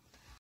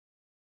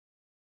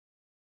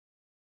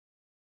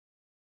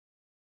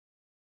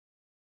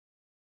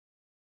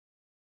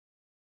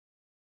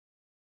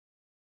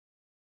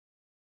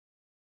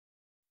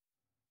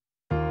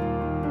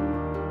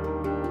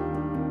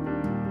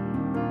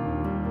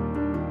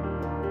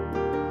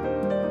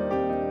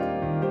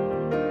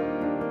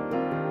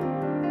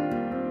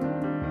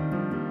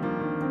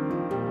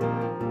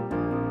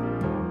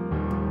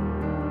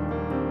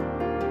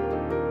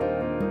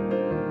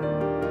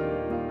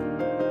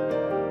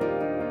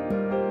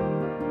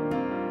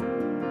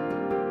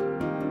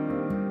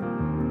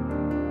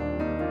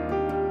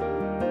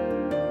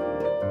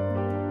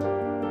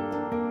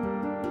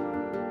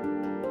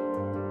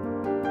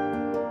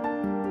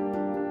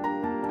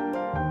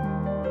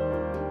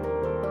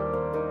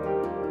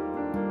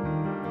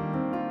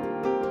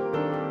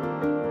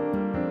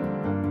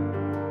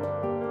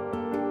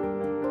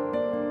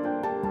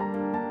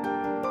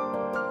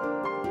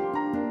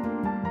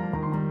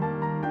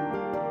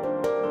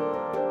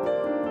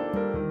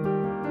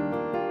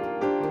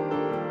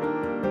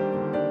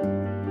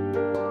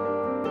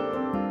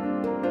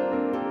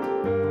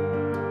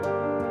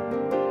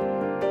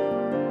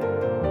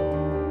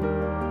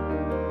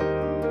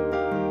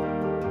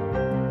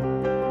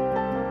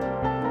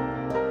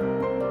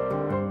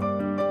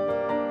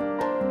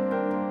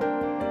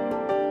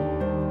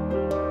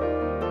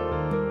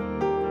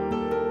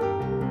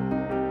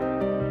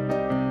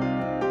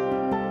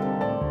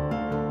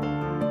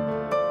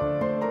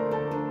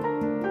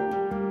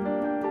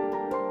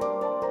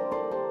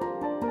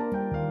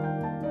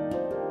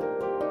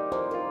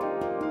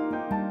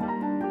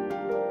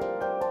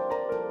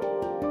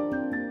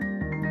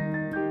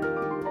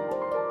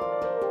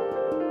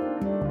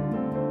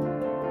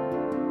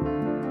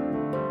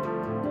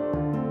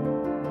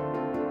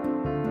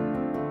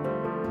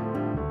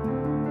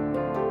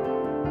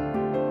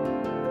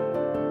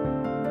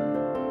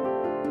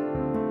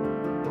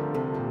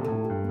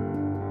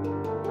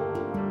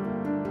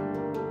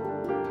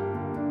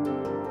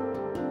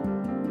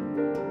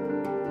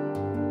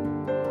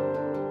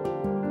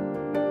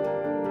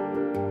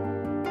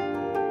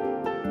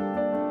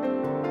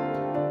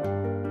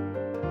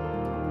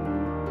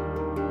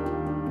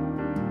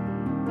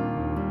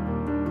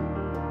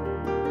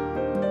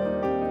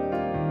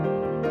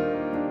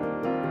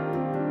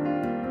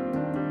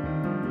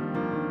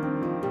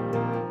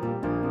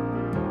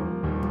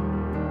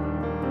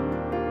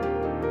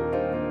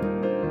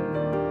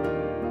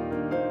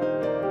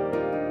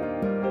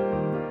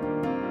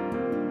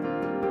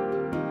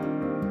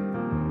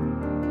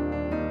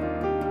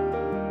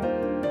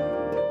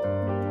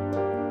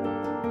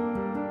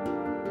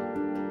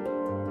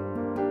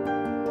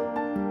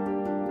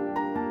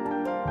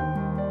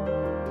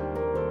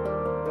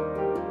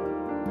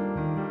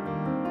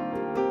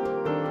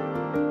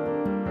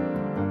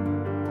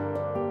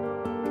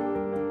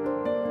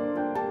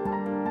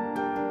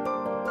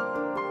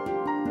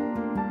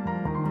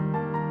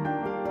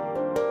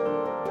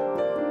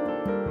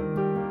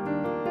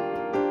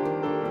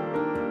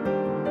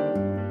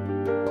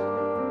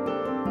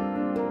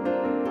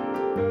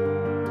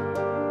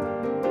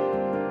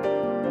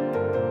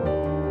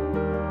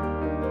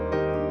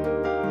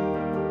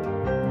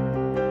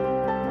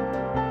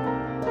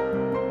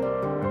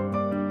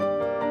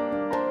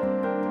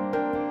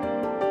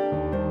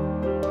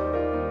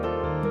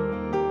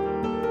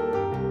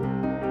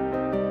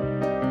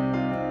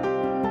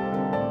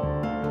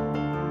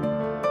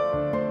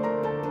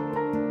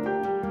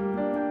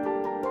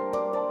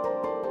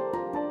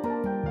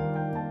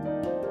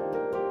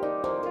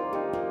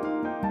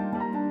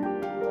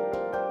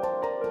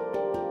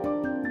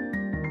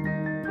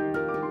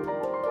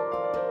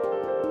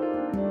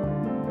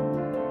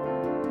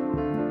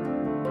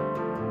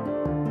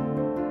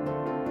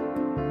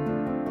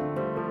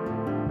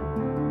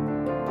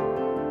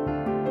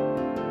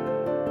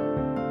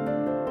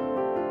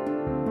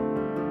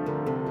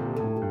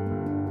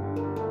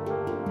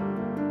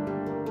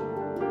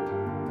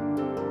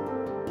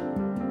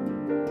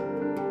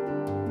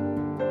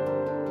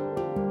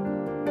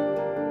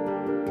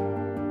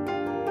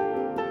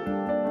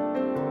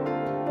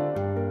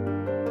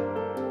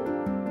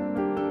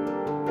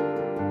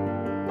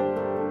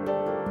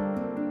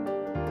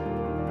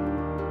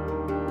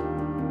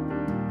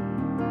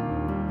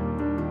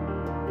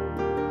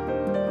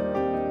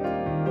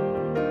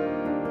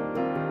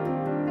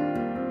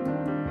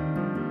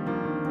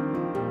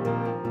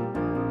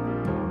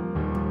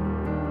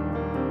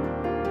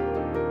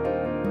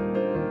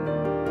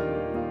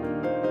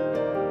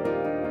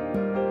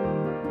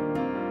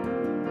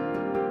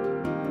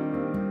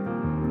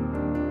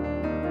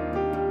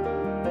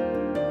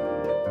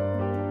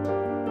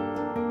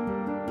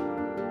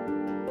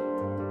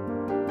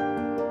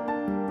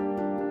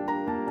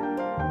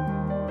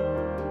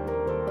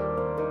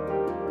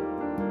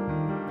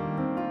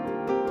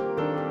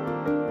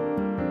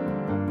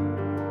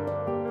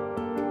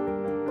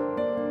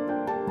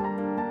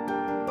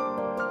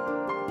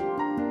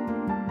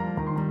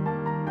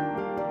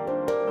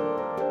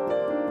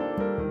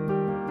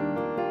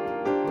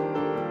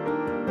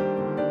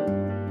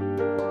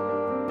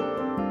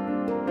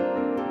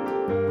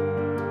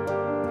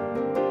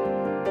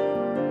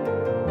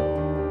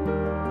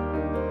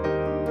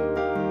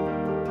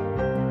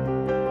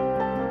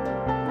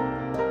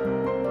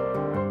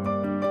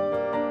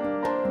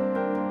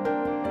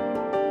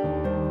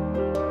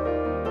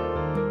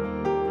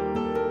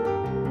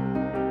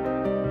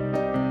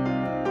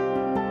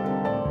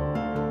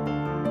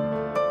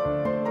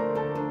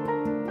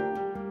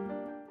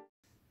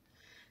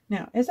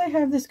 Now, as I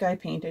have this guy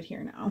painted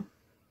here now,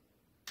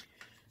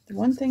 the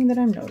one thing that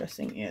I'm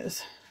noticing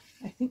is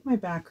I think my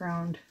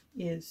background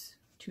is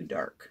too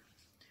dark.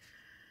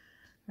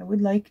 I would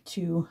like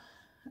to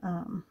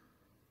after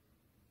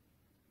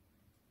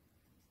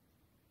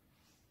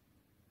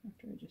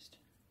I just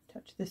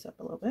touch this up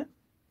a little bit.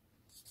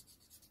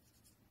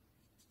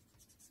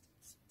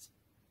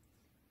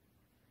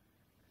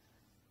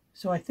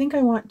 So I think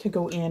I want to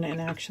go in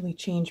and actually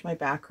change my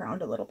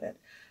background a little bit.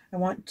 I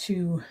want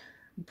to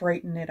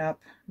brighten it up,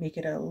 make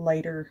it a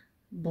lighter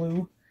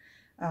blue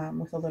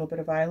with a little bit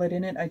of violet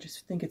in it. I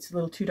just think it's a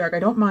little too dark. I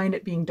don't mind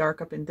it being dark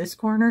up in this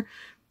corner,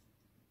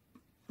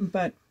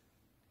 but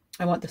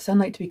I want the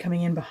sunlight to be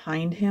coming in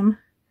behind him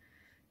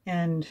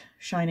and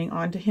shining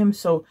onto him.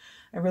 So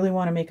I really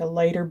want to make a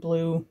lighter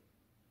blue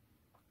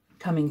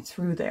coming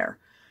through there.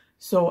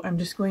 So I'm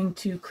just going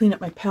to clean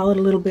up my palette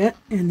a little bit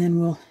and then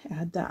we'll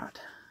add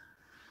that.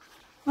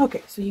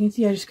 Okay, so you can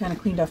see I just kind of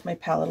cleaned off my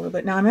palette a little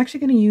bit. Now I'm actually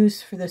going to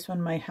use for this one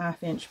my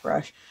 1/2 inch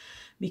brush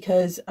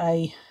because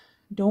I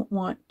don't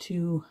want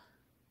to,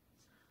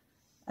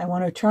 I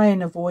want to try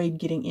and avoid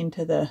getting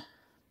into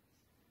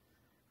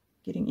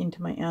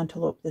my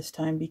antelope this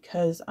time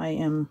because I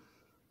am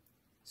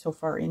so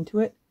far into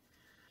it.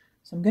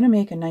 So I'm going to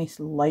make a nice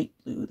light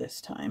blue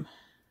this time.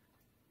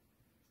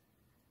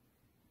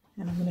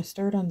 And I'm going to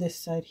start on this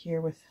side here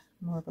with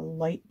more of a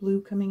light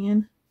blue coming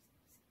in.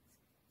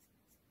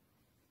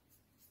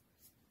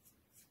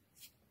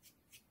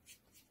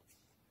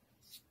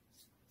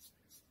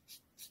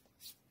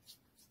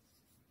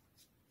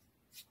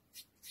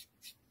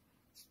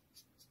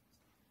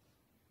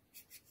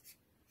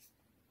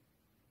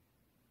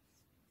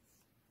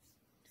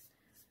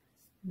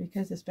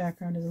 Because this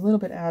background is a little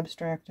bit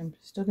abstract, I'm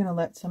still going to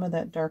let some of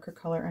that darker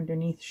color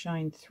underneath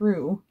shine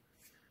through,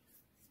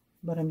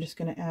 but I'm just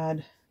going to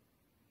add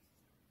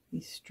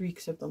these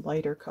streaks of the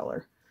lighter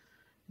color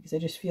because I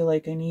just feel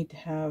like I need to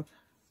have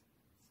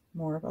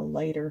more of a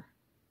lighter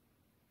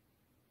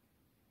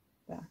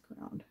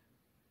background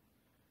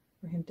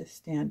for him to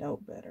stand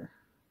out better.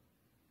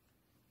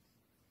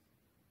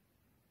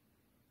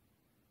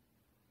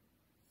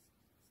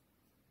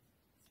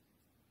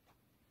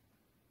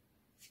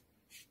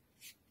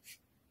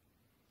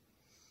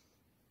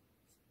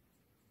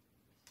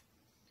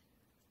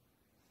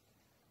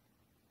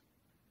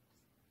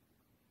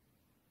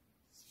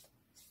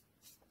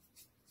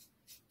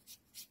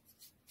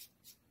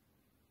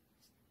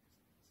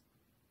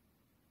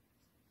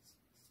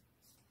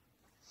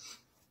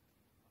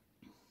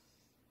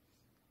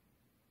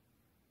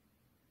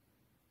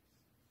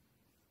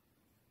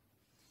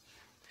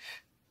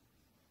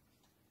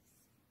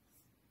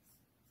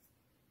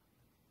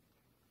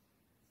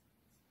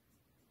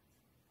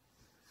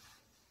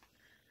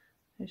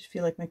 I just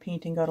feel like my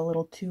painting got a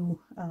little too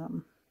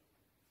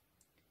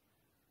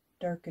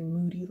dark and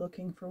moody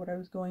looking for what I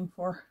was going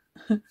for.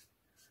 I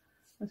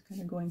was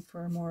kind of going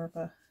for more of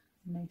a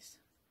nice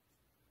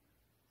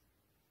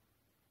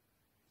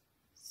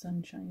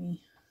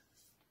sunshiny,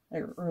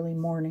 like early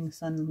morning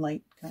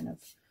sunlight kind of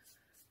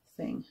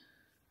thing.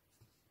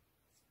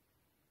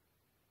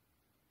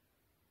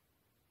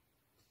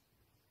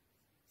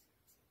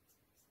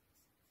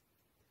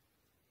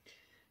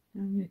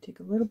 Now I'm going to take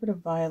a little bit of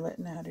violet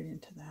and add it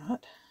into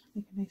that.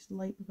 Make a nice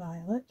light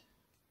violet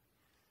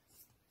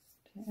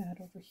to add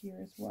over here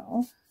as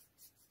well.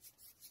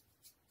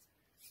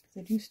 Because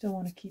I do still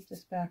want to keep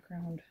this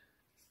background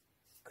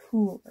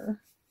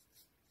cooler.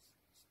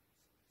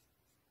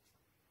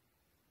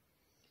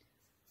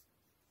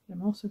 But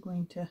I'm also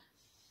going to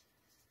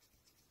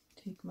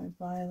take my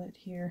violet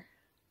here.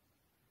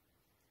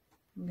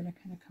 I'm going to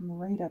kind of come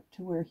right up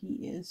to where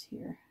he is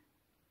here,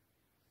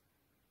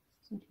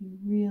 so that he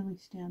really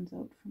stands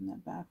out from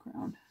that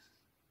background.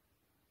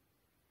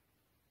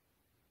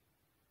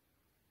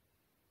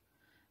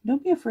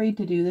 Don't be afraid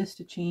to do this,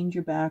 to change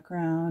your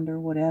background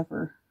or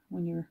whatever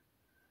when you're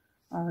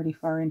already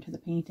far into the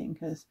painting,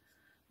 because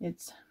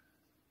it's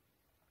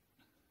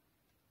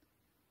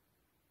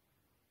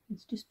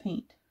just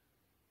paint.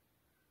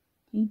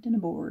 Paint and a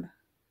board.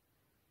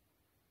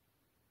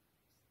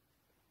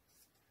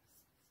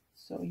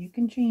 So you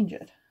can change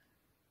it.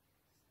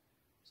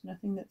 There's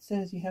nothing that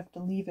says you have to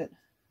leave it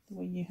the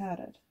way you had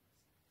it.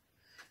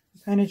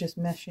 I'm kind of just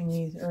meshing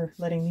these, or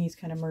letting these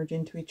kind of merge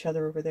into each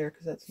other over there,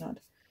 because that's not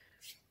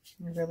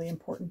a really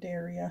important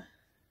area.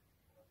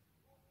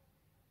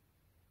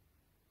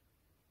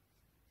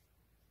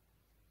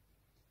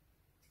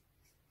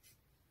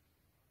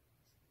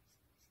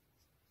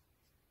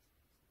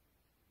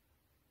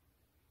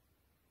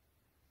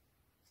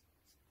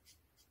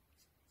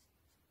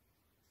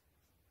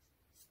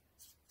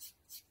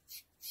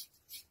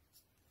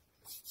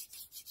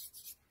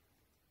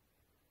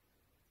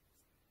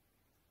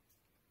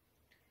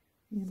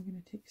 And I'm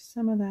going to take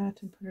some of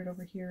that and put it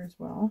over here as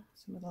well,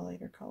 some of the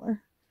lighter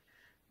color.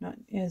 Not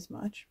as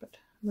much, but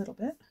a little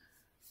bit.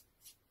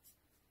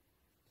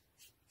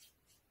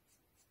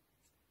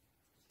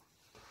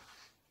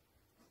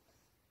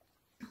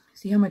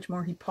 See how much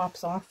more he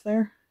pops off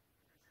there?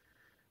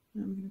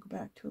 I'm going to go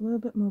back to a little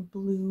bit more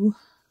blue.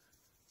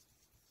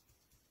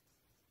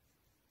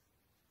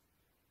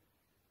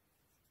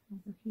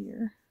 Over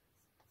here.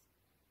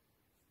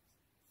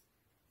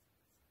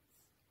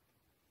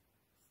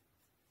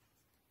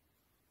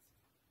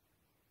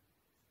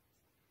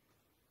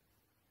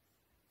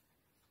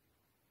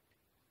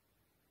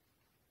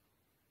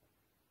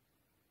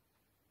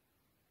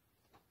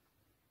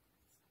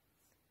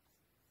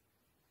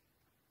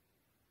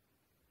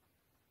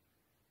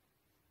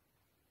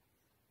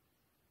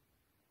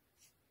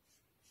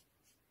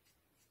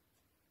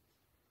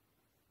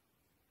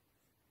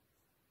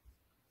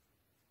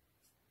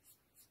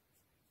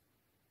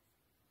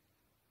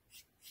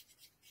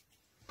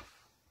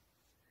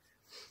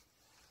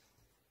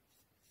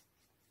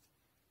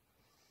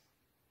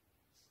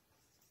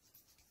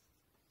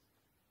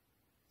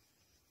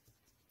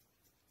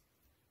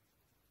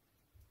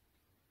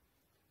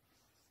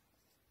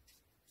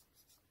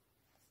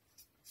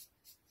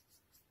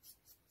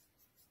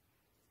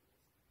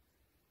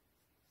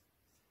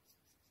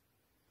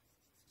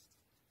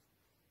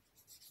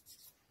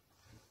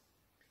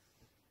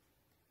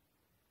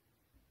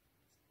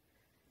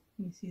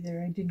 You see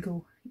there, I did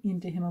go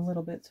into him a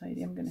little bit, so I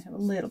am going to have a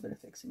little bit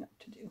of fixing up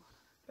to do,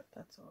 but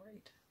that's all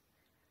right.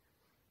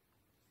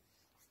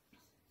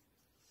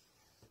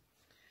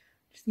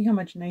 See how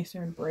much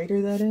nicer and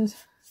brighter that is?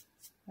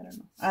 I don't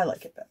know. I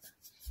like it better.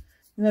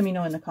 Let me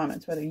know in the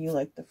comments whether you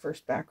like the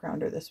first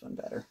background or this one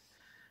better.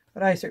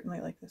 But I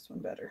certainly like this one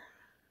better.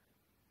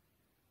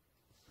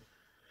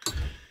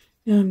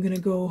 Now I'm going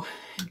to go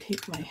and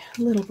take my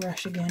little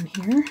brush again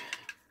here.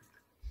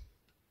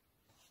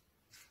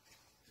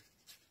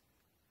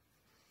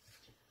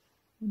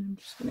 And I'm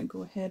just going to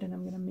go ahead and I'm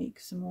going to make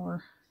some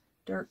more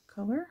dark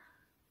color.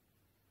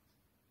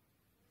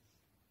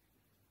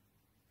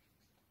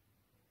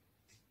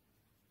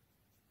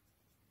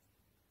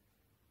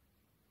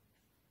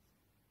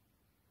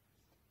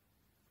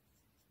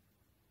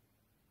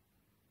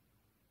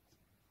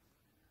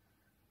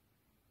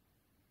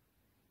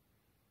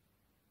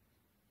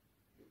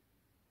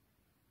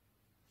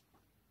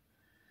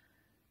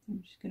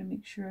 I'm just going to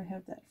make sure I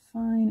have that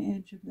fine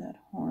edge of that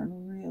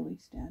horn really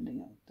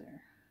standing out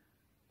there.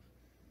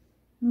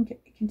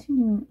 Okay,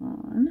 continuing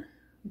on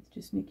with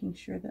just making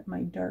sure that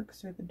my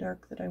darks are the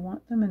dark that I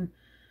want them and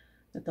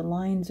that the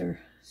lines are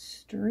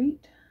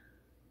straight.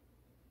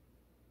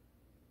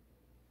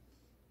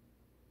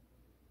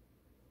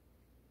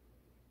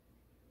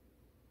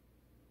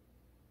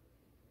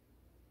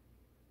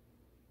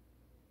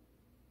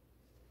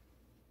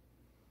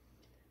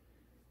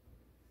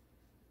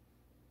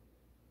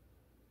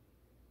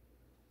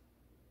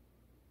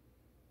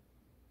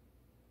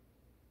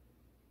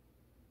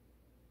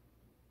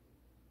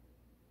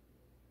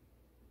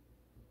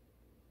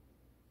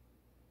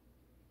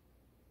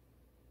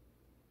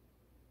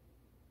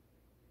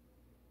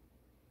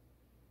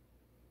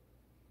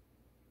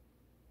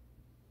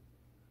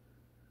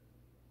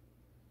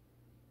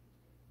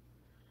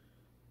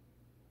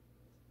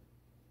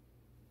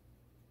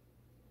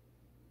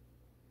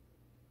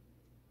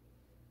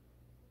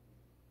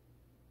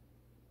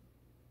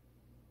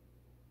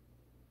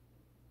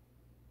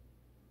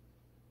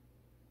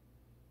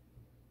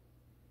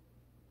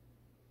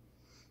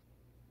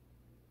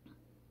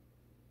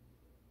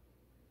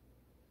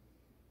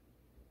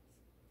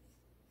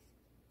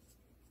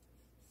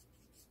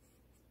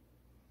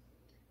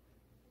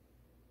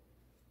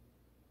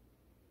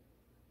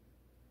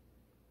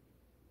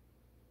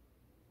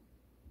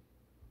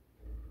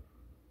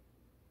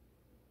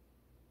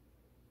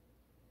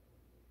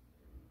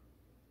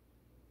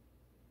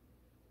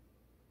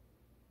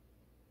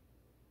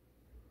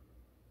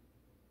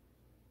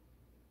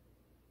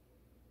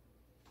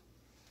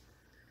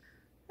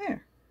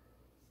 There.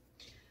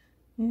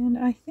 And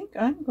I think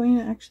I'm going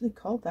to actually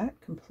call that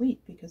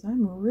complete because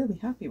I'm really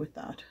happy with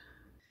that.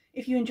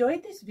 If you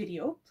enjoyed this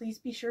video, please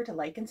be sure to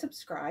like and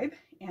subscribe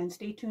and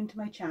stay tuned to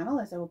my channel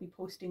as I will be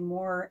posting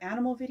more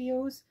animal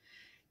videos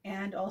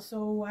and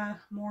also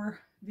more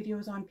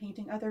videos on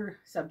painting other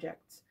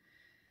subjects.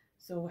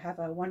 So have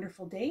a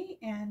wonderful day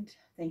and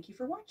thank you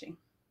for watching.